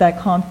 there's that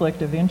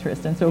conflict of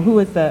interest. And so who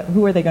are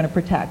they going to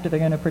protect? Are they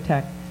going to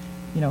protect,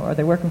 are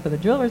they working for the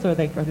drillers, or are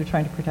they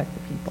trying to protect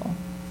the people?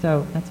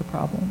 So that's a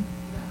problem.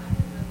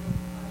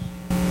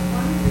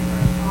 One of the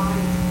first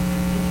bodies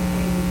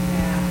indicating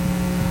that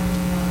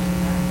agriculture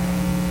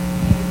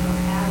came from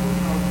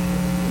agriculture.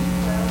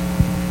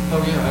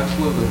 Oh yeah,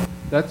 absolutely.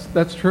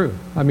 That's true.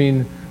 I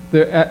mean,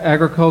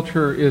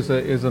 agriculture is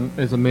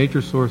a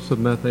major source of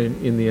methane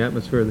in the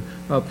atmosphere.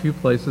 A few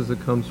places it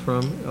comes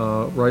from.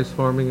 Rice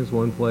farming is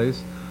one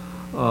place.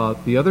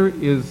 The other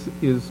is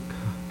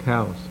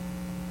cows.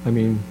 I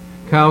mean,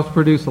 cows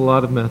produce a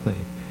lot of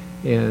methane,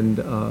 and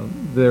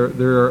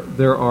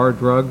there are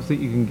drugs that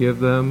you can give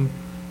them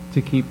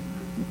to keep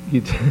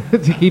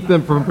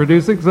them from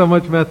producing so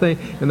much methane,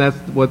 and that's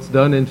what's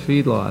done in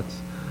feedlots.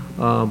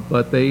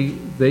 But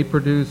they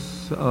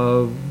produce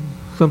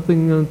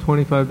something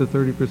 25 to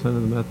 30% of the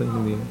methane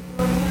in the air.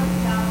 Well, you have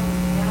cows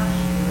in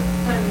pasture,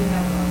 and you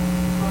have a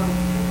farm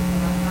chicken,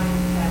 and I find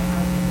that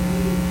hard to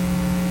believe.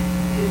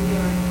 Is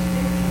there a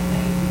distinction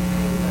made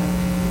between the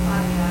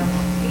body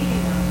animals feeding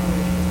on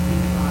original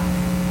feedlot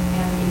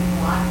and the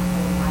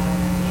biological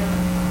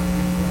biodynamic farm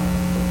as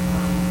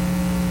well as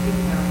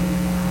feeding our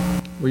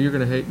animals? Well, you're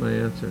going to hate my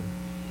answer.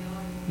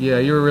 Yeah,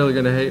 you're really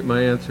going to hate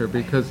my answer,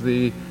 because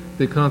the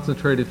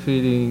concentrated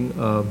feeding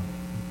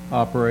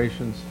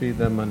operations feed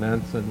them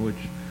monensin,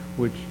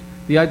 which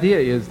the idea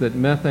is that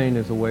methane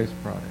is a waste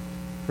product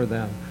for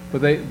them, but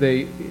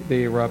they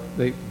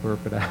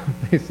burp it out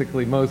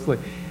basically mostly,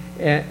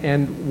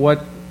 and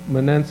what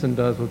monensin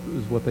does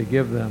is what they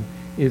give them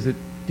is it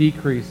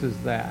decreases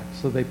that,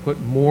 so they put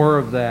more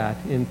of that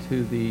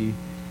into the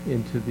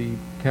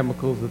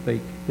chemicals that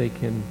they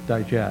can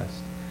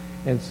digest,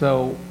 and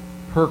so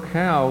per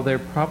cow they're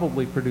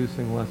probably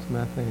producing less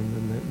methane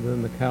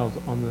than the cows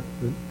on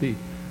the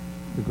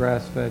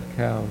grass-fed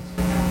cows.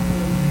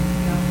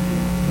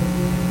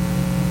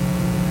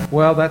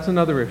 Well, that's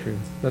another issue.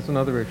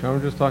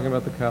 I'm just talking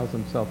about the cows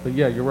themselves. But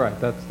yeah, you're right.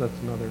 That's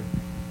another.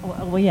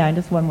 Well, yeah, and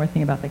just one more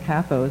thing about the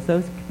CAFOs.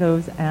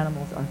 Those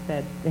animals are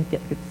fed. They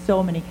get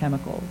so many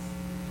chemicals.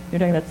 You're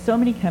talking about so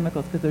many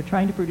chemicals because they're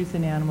trying to produce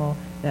an animal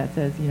that's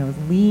as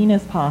lean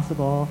as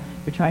possible.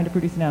 They're trying to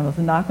produce an animal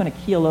that's not going to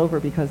keel over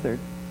because there are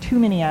too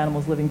many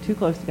animals living too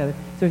close together.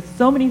 So there's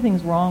so many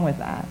things wrong with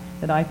that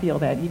I feel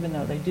that even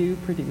though they do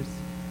produce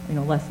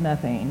less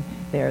methane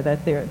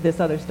that this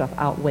other stuff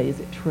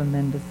outweighs it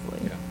tremendously.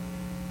 Yeah.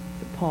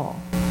 So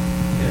Paul.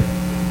 Yeah.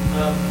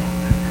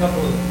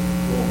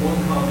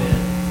 One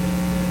comment and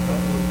a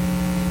couple of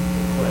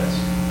requests.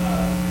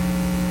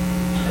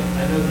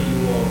 I know that you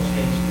all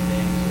changed the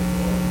names of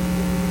all the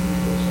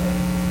people, so I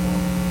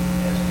won't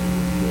ask you to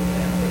reveal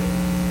that, but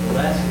the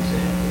last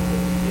example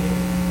that you gave,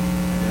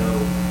 I know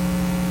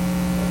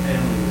a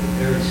family with a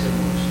very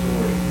similar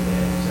story to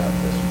that in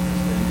southwestern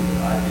Pennsylvania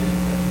that I did in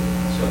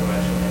Pennsylvania. So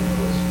actually, I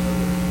know it's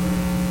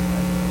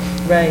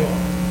Right.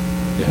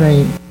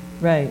 Yes.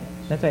 Right.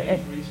 That's right.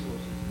 resources.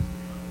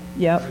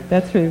 Yep,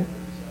 that's true.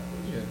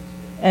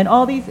 And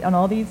all these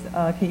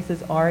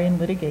cases are in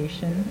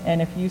litigation,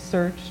 and if you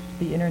searched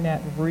the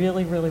internet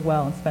really, really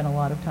well and spent a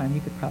lot of time,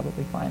 you could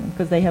probably find them,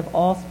 because they have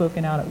all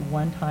spoken out at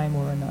one time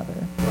or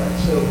another. Right.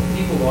 So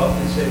people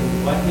often say,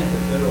 well, why can't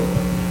the federal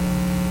government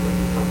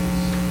regulate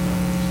these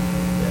companies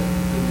that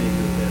could they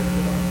do a better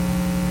job?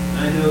 And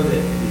I know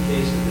that in the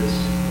case of this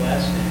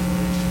last family,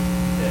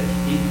 that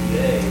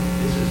EPA,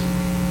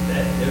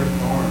 that their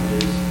farm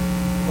is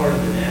part of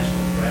the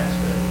National Grass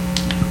Fed.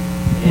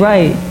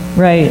 Right.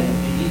 And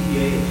the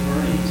EPA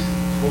attorneys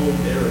told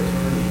their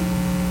attorney,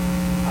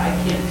 I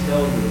can't tell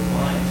your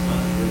clients not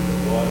to drink the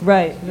water.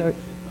 Right. You should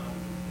not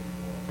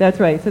drink That's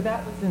right. So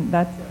that's in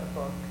the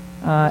book.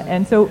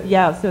 And so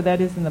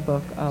that is in the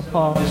book,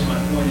 Paul. So my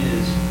point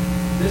is,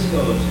 this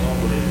goes all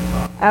the way to the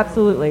top.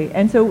 Absolutely.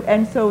 And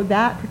so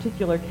that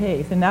particular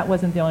case, and that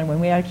wasn't the only one.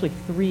 We had actually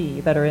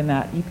 3 that are in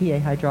that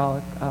EPA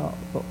hydraulic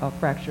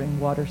fracturing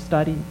water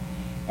study.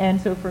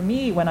 And so for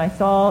me, when I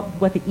saw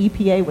what the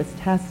EPA was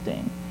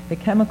testing, the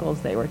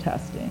chemicals they were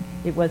testing,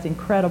 it was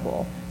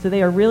incredible. So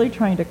they are really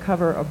trying to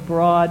cover a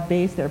broad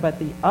base there. But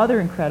the other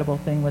incredible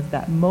thing was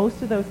that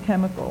most of those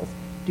chemicals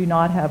do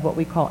not have what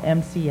we call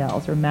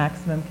MCLs, or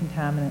maximum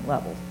contaminant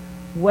levels.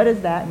 What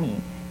does that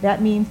mean?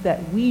 That means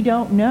that we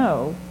don't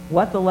know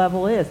what the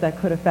level is that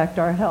could affect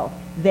our health.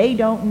 They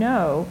don't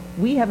know.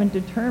 We haven't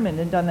determined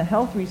and done the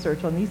health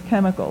research on these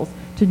chemicals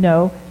to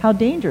know how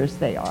dangerous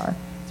they are.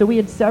 So we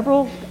had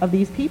several of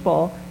these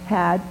people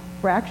had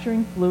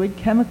fracturing fluid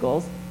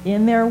chemicals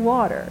in their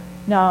water.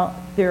 Now,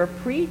 their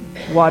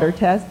pre-water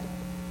test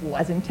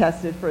wasn't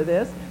tested for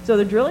this, so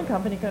the drilling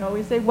company can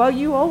always say, well,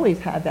 you always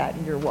had that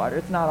in your water.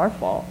 It's not our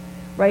fault,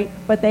 right?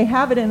 But they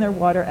have it in their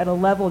water at a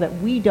level that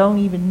we don't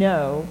even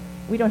know.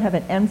 We don't have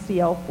an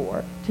MCL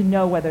for to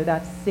know whether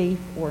that's safe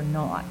or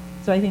not.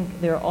 So I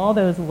think there are all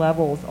those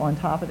levels on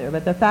top of there.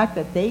 But the fact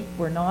that they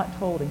were not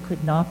told and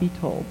could not be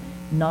told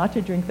not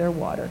to drink their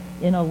water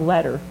in a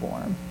letter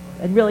form,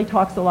 it really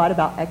talks a lot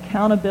about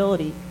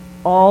accountability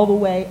all the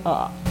way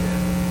up.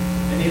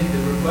 And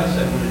the request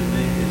I wanted to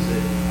make is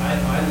that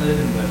I live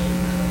in Western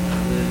Maryland. I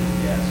live in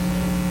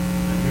Gastonia.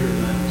 I'm here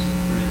tonight with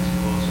some friends who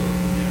also are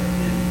from there.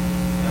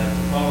 And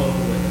to follow up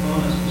what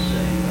Thomas was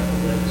saying about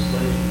the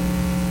legislation,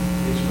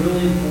 it's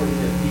really important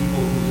that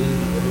people who live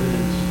in urban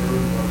and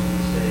suburban parts of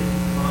the state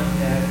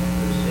contact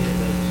their state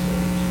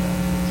legislators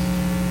about this.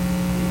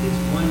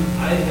 It's one,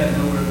 I have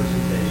no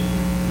representation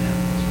in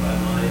Annapolis by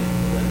my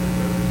elected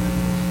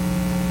representatives.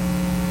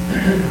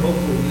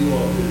 Hopefully you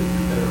all do,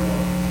 you're better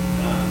off.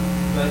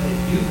 But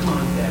if you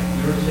contact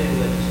your state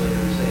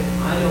legislator and say,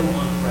 I don't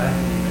want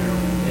fracking in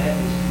Maryland, that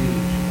is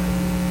huge.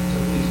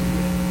 So please do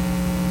that.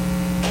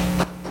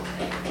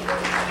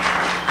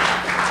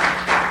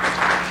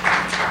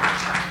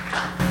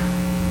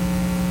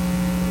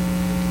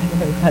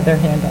 Everybody's had their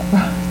hand up.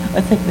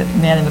 Let's take the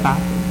man in the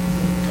back.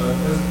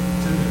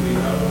 That's typically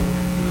how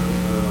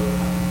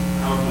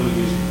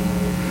litigation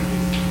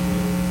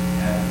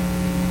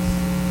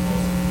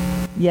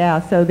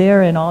Yeah, so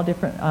they're in all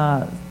different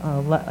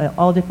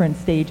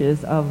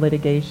stages of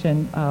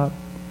litigation.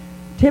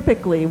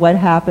 Typically, what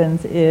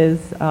happens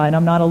is, and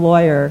I'm not a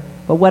lawyer,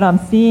 but what I'm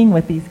seeing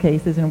with these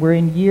cases, and we're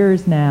in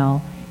years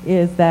now,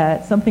 is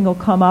that something will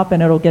come up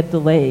and it'll get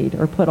delayed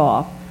or put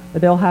off.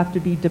 But they'll have to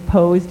be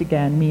deposed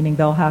again, meaning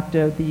they'll have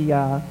to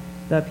the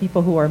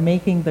people who are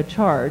making the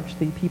charge,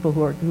 the people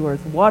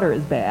whose water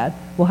is bad,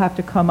 will have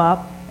to come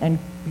up and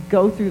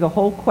go through the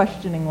whole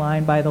questioning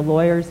line by the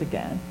lawyers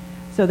again.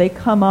 So they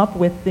come up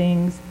with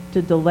things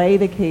to delay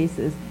the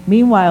cases.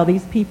 Meanwhile,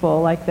 these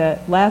people, like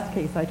that last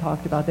case I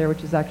talked about there,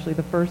 which is actually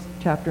the first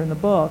chapter in the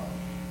book,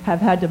 have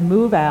had to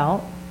move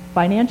out.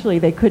 Financially,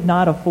 they could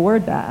not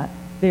afford that.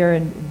 They're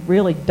in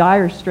really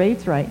dire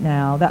straits right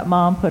now. That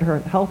mom put her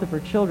health of her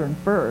children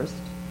first.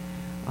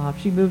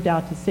 She moved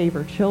out to save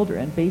her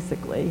children,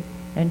 basically,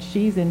 and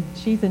she's in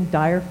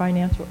dire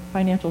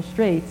financial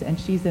straits, and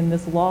she's in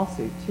this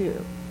lawsuit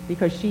too.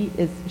 Because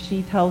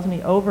she tells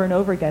me over and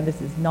over again, this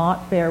is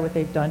not fair what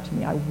they've done to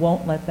me. I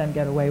won't let them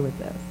get away with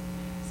this.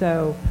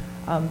 So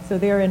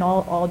they're in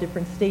all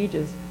different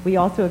stages. We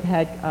also have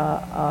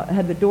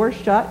had the door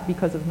shut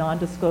because of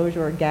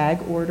non-disclosure or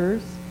gag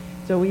orders.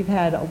 So we've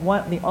had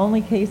the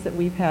only case that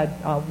we've had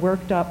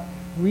worked up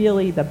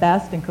really the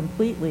best and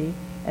completely,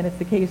 and it's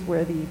the case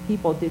where the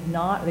people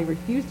they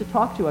refused to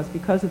talk to us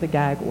because of the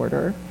gag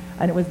order.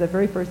 And it was the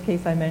very first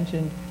case I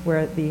mentioned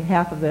where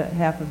half of the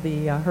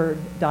herd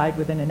died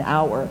within an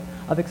hour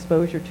of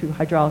exposure to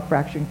hydraulic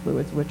fracturing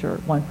fluids, which are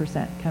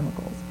 1%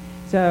 chemicals.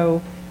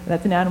 So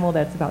that's an animal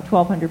that's about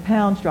 1,200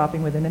 pounds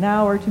dropping within an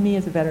hour. To me,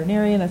 as a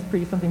veterinarian, that's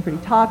something pretty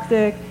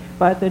toxic.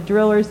 But the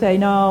drillers say,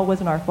 no, it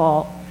wasn't our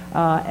fault.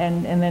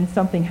 And then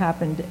something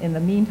happened in the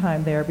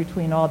meantime there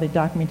between all the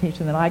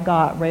documentation that I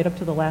got right up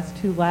to the last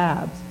 2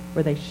 labs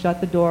where they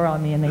shut the door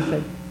on me and they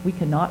said, we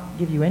cannot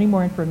give you any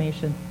more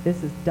information.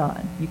 This is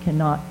done. You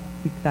cannot,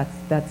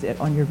 that's it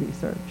on your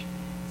research.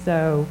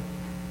 So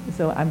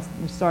I'm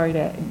sorry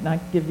to not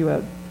give you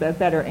a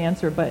better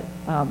answer, but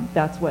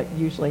that's what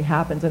usually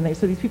happens. And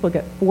so these people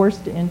get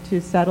forced into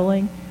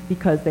settling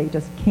because they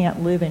just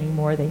can't live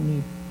anymore. They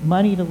need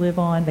money to live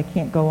on. They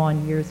can't go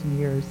on years and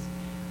years.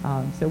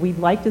 So we'd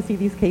like to see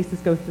these cases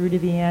go through to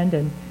the end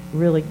and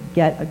really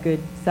get a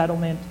good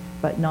settlement,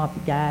 but not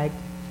be gagged.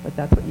 But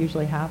that's what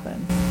usually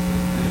happens.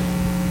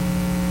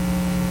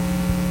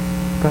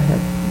 Go ahead.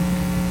 I'm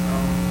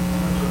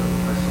not sure to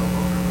myself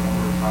up here, but I'm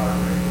a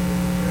retired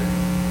regulator, okay?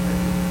 I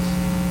do this.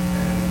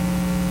 And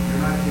you're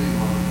not hitting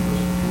on the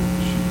most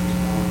important issue that's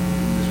on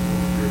in this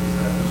book here, is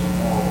that there's a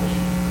moral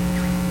issue.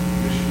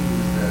 The issue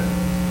is that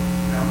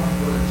I'm not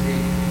going to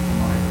take from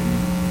my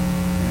beat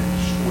and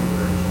destroy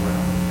whatever's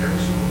around me.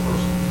 Every single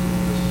person is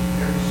doing this,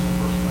 every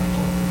single person I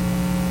talk to,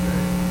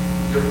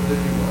 okay? Different than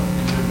you are.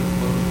 You live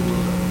with those who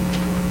live up in the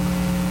world.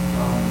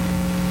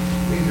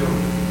 We know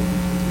that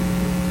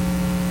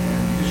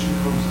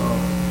comes up,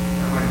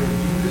 am I going to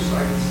do this so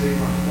I can save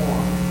my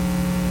farm?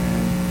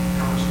 And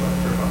how much do I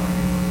care about my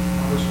neighbor?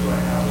 How much do I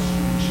have a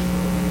stewardship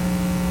of the land?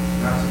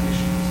 That's an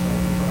issue that's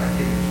done, but I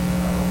can't answer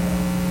that, I don't know.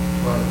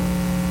 But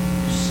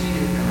you see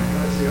it, and I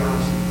gotta say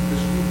honestly, this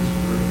group is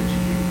a very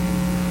educated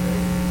group, okay?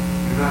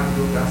 You're not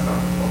good, that's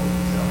not the public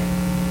to tell.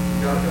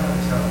 You got a guy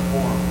that's had a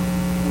farm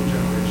for 4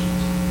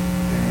 generations,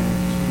 and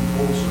he's being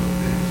told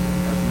certain things, and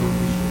he has no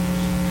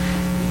resources.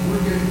 If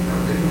we're getting,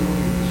 they've been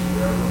looking at this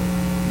forever,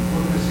 the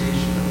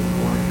organization that we're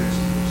going against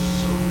is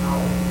so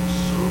powerful,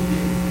 so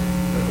big,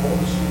 that all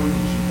the stories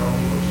that you tell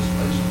me are just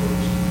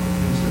icebergs of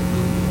things that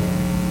really go on.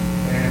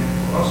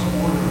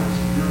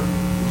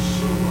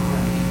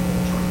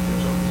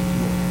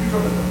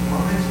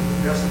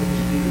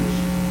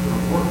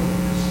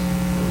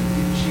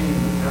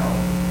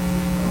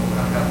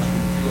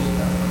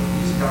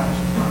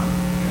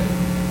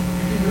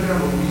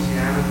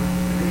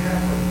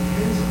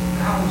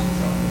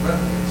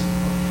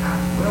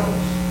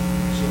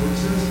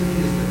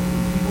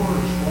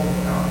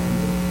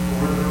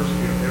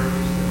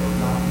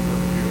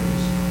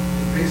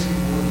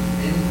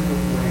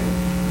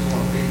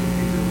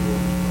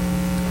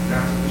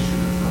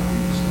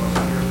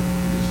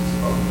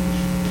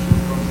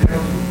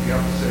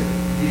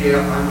 Yeah,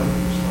 I'm a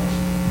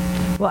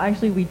responsible. Well,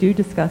 actually, we do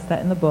discuss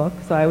that in the book.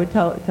 So I would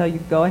tell you,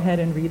 go ahead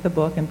and read the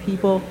book. And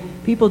people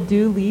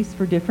do lease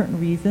for different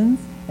reasons.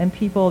 And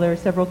there are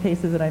several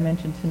cases that I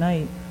mentioned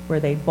tonight where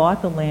they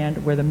bought the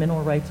land where the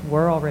mineral rights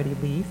were already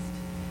leased.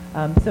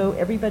 So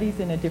everybody's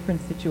in a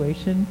different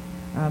situation.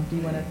 Do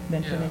you want to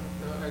mention it?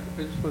 I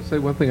just want to say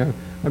one thing.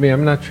 I mean,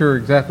 I'm not sure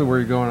exactly where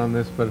you're going on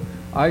this, but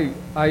I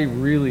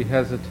really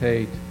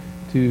hesitate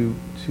to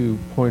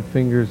point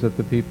fingers at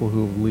the people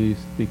who have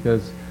leased,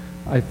 because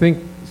I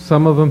think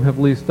some of them have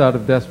leased out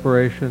of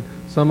desperation.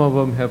 Some of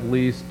them have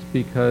leased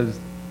because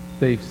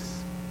they've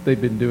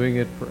been doing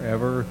it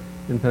forever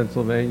in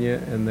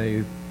Pennsylvania,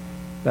 and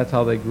that's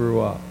how they grew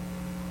up.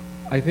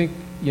 I think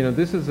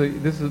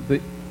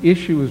the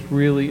issue is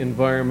really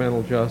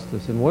environmental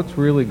justice, and what's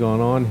really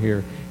gone on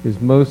here is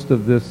most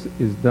of this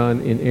is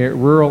done in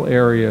rural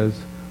areas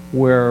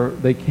where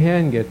they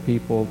can get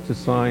people to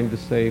sign to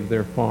save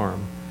their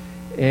farm.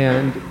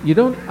 And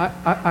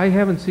I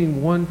haven't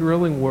seen one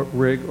drilling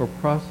rig or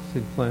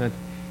processing plant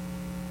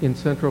in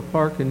Central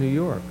Park in New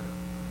York,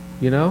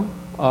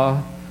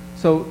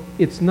 so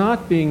it's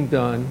not being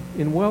done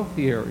in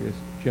wealthy areas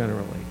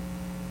generally,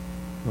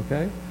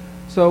 okay?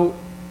 So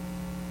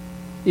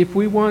if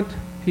we want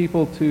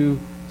people to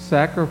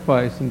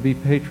sacrifice and be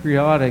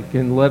patriotic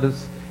and let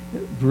us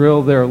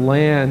drill their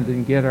land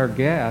and get our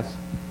gas,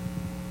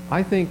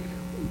 I think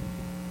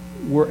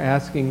we're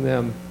asking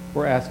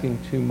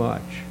too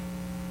much.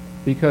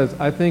 Because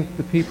I think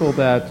the people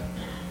that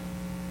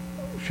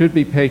should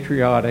be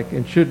patriotic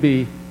and should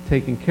be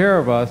taking care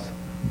of us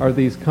are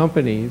these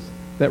companies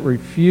that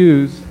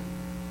refuse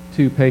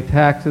to pay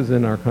taxes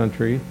in our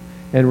country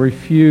and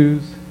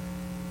refuse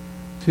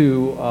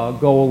to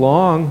go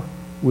along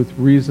with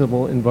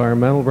reasonable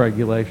environmental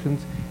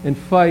regulations and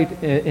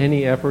fight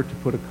any effort to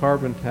put a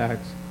carbon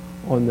tax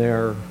on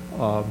their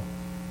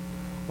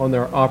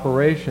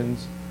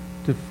operations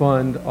to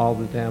fund all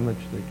the damage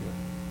they do.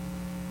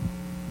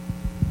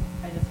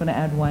 I just want to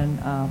add one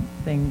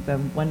thing. The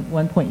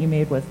one point you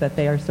made was that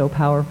they are so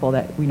powerful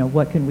that,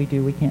 what can we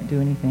do? We can't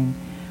do anything.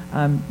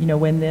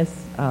 When this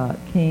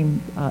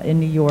came in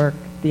New York,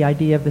 the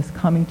idea of this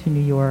coming to New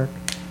York,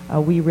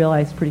 we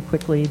realized pretty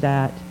quickly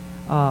that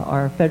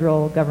our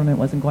federal government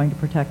wasn't going to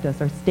protect us.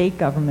 Our state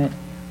government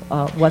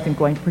wasn't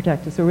going to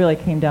protect us. So it really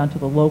came down to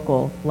the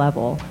local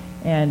level.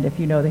 And if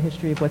you know the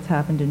history of what's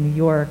happened in New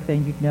York,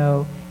 then you'd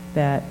know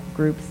that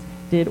groups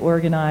did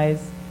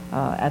organize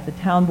at the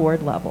town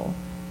board level.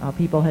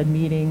 People had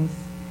meetings.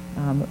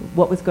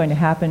 What was going to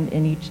happen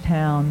in each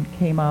town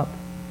came up.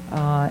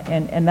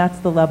 And that's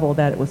the level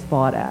that it was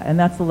fought at. And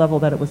that's the level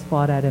that it was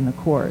fought at in the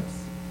courts.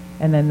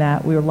 And then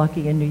that we were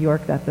lucky in New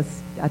York that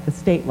at the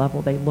state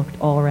level they looked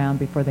all around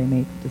before they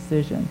made the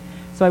decision.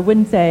 So I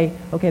wouldn't say,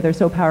 okay, they're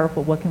so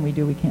powerful, what can we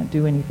do? We can't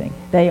do anything.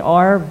 They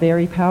are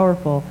very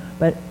powerful,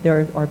 but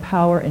there are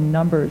power in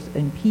numbers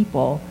and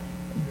people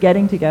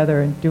getting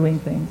together and doing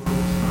things.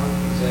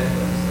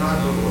 Exactly. It's not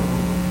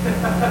Oklahoma.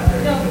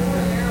 No,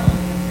 we're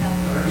Maryland.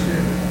 I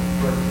understand that,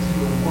 but it's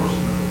even worse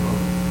than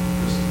Oklahoma.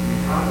 Because the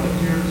economy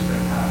here is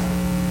fantastic.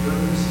 Go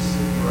to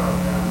Mississippi or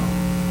Alabama,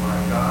 my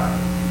God,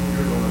 people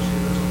here don't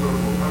understand that's a third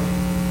world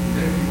country. And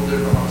then people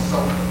there know how to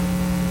sell it.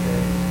 Okay?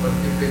 But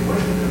if they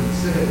went in there and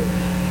said,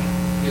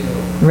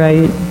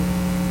 Right.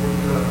 We're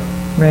going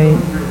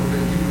to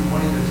give you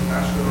money that's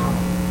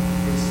astronomical.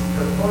 It's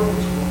part of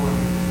what's going on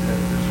is that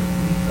there's a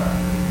greed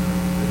factor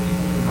that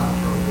people cannot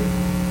throw away.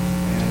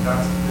 And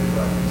that's the thing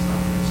that I think is not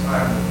going to. I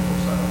have no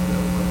books, I don't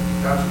know, but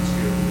that's what's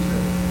scary is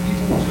that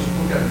people will just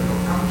look at it and go,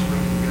 how much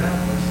money can we get out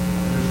of this?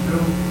 And there's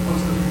no,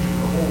 what's the future of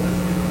the whole? There's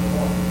not even a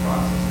thought in the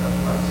process. That's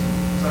what I've seen.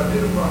 So I've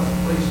been across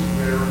places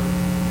where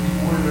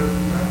people want to,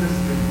 not this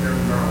is there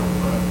in Maryland,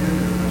 but I've been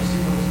there and I've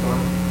seen what's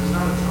done. There's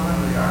not a time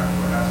the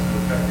actor has to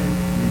affect it.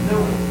 We know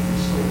it, we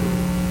still do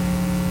it.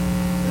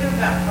 We have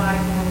about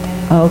 5 more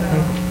minutes. Okay.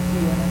 So do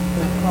you want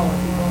to call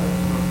it?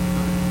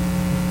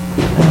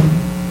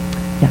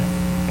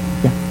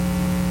 Yes.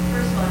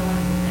 First of all, I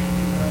want to thank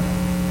you, brother.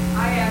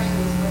 I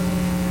actually was most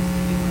interested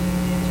in you when you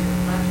did your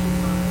lectures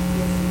on the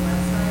PSC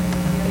website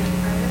with the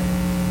credit.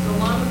 So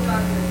along with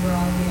Dr.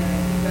 Navarrete, I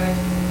think you guys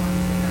are the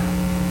ones that got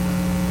me.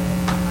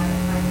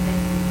 I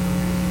thank you for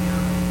reaching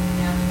out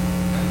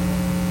nationally.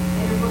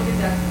 And your book is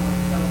excellent,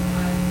 so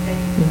I thank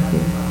you for that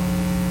as well.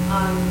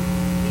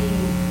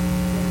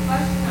 The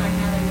question I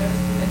had, I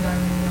noticed that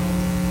Dr. Hill's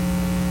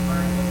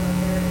article up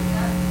there, is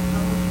that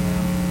published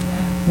now?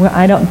 Yeah. Well,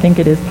 I don't think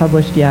it is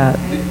published yet.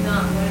 If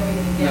not, when are we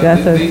going to get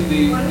That's it?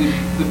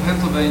 The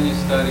Pennsylvania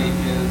study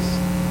is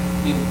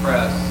in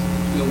press.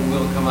 It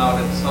will come out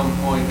at some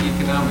point.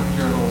 Economic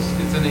journals,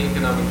 it's in the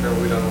economic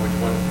journal, we don't know which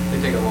one. They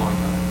take a long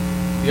time.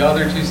 The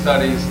other 2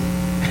 studies,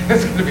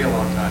 it's going to be a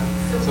long time.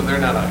 So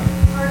they're not out yet.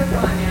 Part of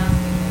what I'm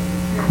asking is,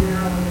 here in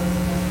Maryland, those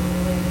of us who are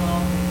really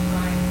involved in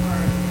trying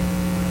hard to get the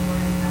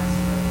moratorium passed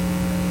for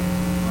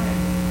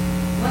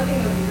one thing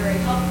that would be very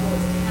helpful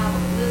is to have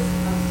a list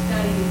of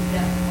studies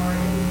that are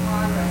in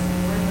progress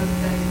and when those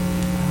studies will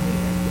be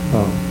completed.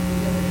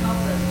 Because it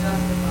helps us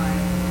justify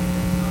the length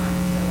of time,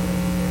 so that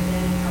if there's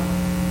any help,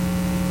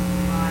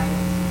 provide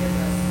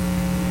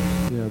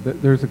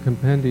there's a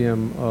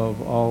compendium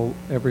of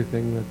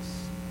everything that's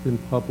been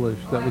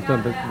published that was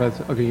done.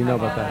 Okay, you know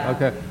about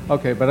that.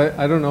 Okay, but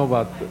I don't know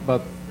about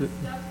the,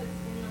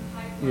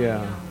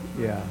 yeah.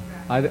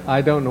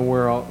 I don't know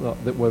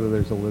whether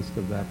there's a list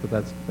of that, but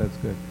that's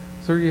good.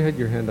 Sir, you had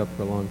your hand up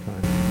for a long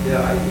time.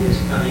 Yeah, I just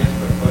kind of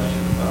answered my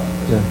question about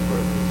this for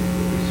a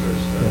particular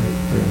research study.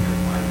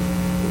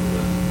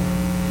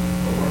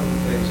 But one of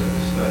the things that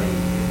the study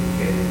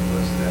indicated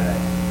was that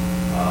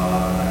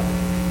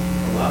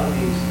a lot of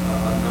these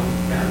unknown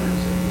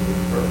contaminants that you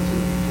referred to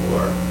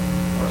before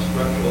are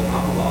structural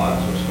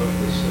homologs or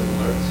structurally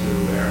similar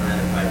to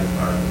aromatic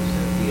hydrocarbons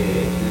and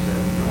PAHs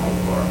and all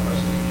of our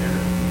carcinogenic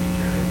and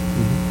mutagenic.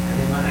 And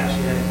they might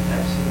actually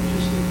have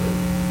synergistic.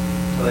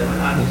 So they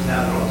might not just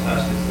have all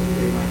toxicity,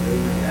 they might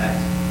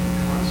act in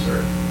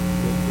concert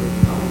with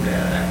known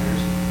bad actors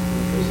in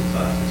the case of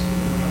toxicity.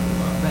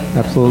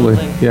 Right.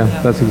 Absolutely. Yeah,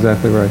 that's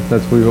exactly right.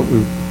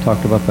 We've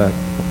talked about that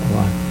a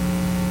lot.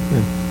 Yeah.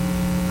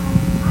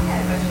 I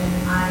had a question.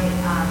 I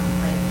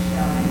like the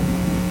show and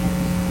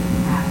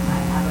perhaps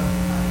I have a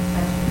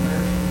exception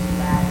version to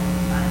that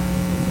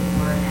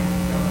for an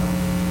anecdotal.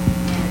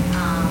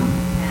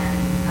 And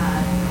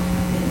I've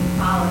been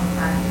following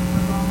practice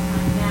for a long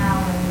time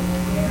now and I'm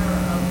aware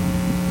of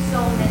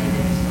so many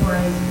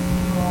stories of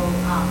people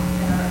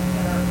that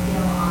are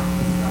ill on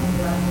some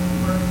level,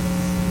 worse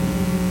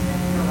sneeze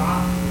and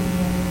neuropathy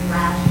and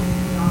rashes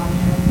and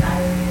nausea and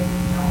diarrhea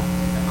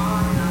and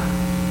on and on.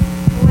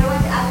 But what I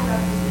want to ask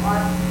about is the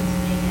art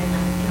listening and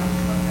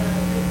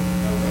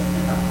the list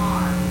of the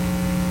harm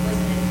was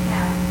an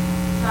attempt,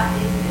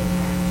 is an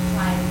attempt to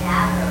try and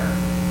gather,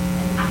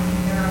 and I think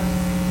there are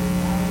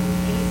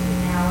cases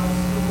now of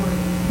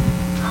stories.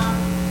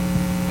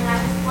 And I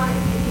just wanted,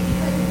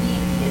 because the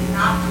DEP is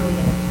not doing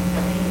it,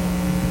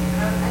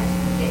 I just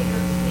want to get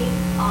your take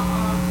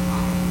on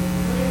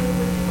familiar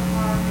with the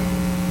harm and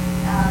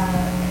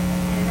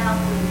about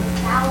the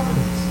thousands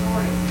of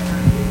stories that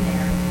are in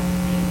there.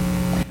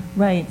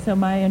 Right. So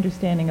my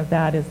understanding of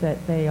that is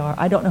that they are,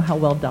 I don't know how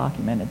well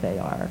documented they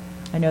are.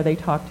 I know they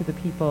talk to the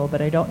people,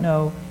 but I don't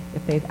know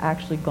if they've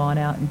actually gone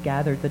out and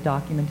gathered the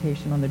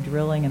documentation on the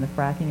drilling and the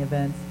fracking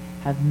events,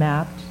 have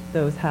mapped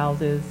those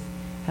houses,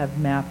 have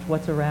mapped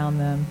what's around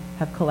them,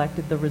 have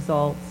collected the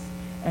results,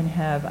 and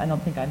have, I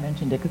don't think I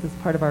mentioned it because it's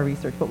part of our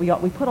research, but we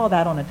put all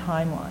that on a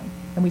timeline.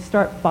 And we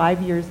start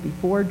 5 years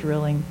before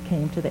drilling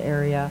came to the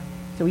area,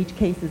 so each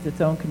case is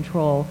its own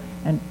control,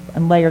 and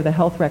layer the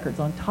health records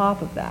on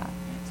top of that,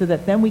 so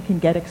that then we can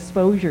get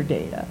exposure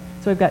data.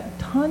 So I've got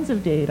tons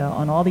of data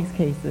on all these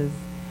cases.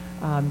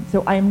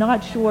 So I'm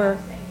not sure.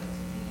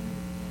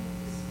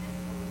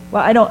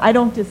 Well, I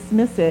don't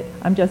dismiss it.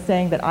 I'm just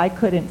saying that I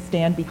couldn't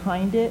stand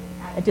behind it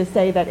and just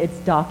say that it's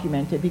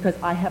documented because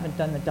I haven't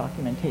done the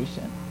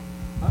documentation.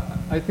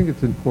 I think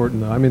it's important,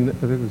 though. I mean, I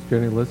think it was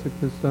Jenny Lissick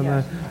that's done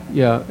that.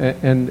 Yeah,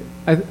 and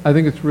I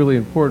think it's really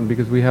important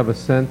because we have a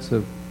sense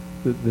of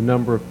the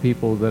number of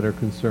people that are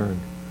concerned.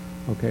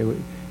 Okay,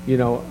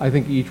 I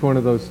think each one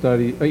of those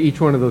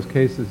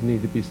cases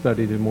need to be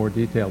studied in more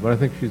detail. But I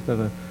think she's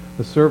done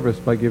a service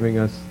by giving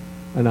us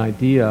an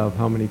idea of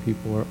how many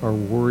people are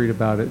worried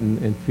about it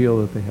and feel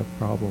that they have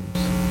problems.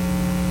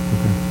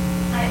 Okay.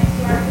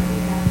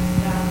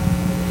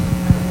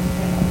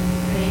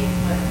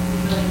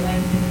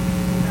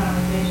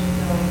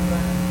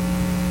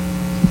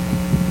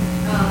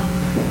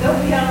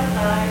 Nobody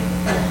outside,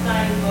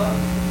 signing books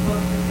for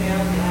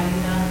sale, the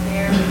items out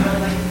there. We'd really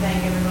like to thank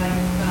everybody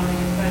for coming,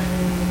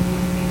 especially the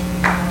community.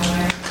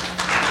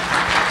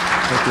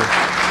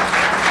 Thank you.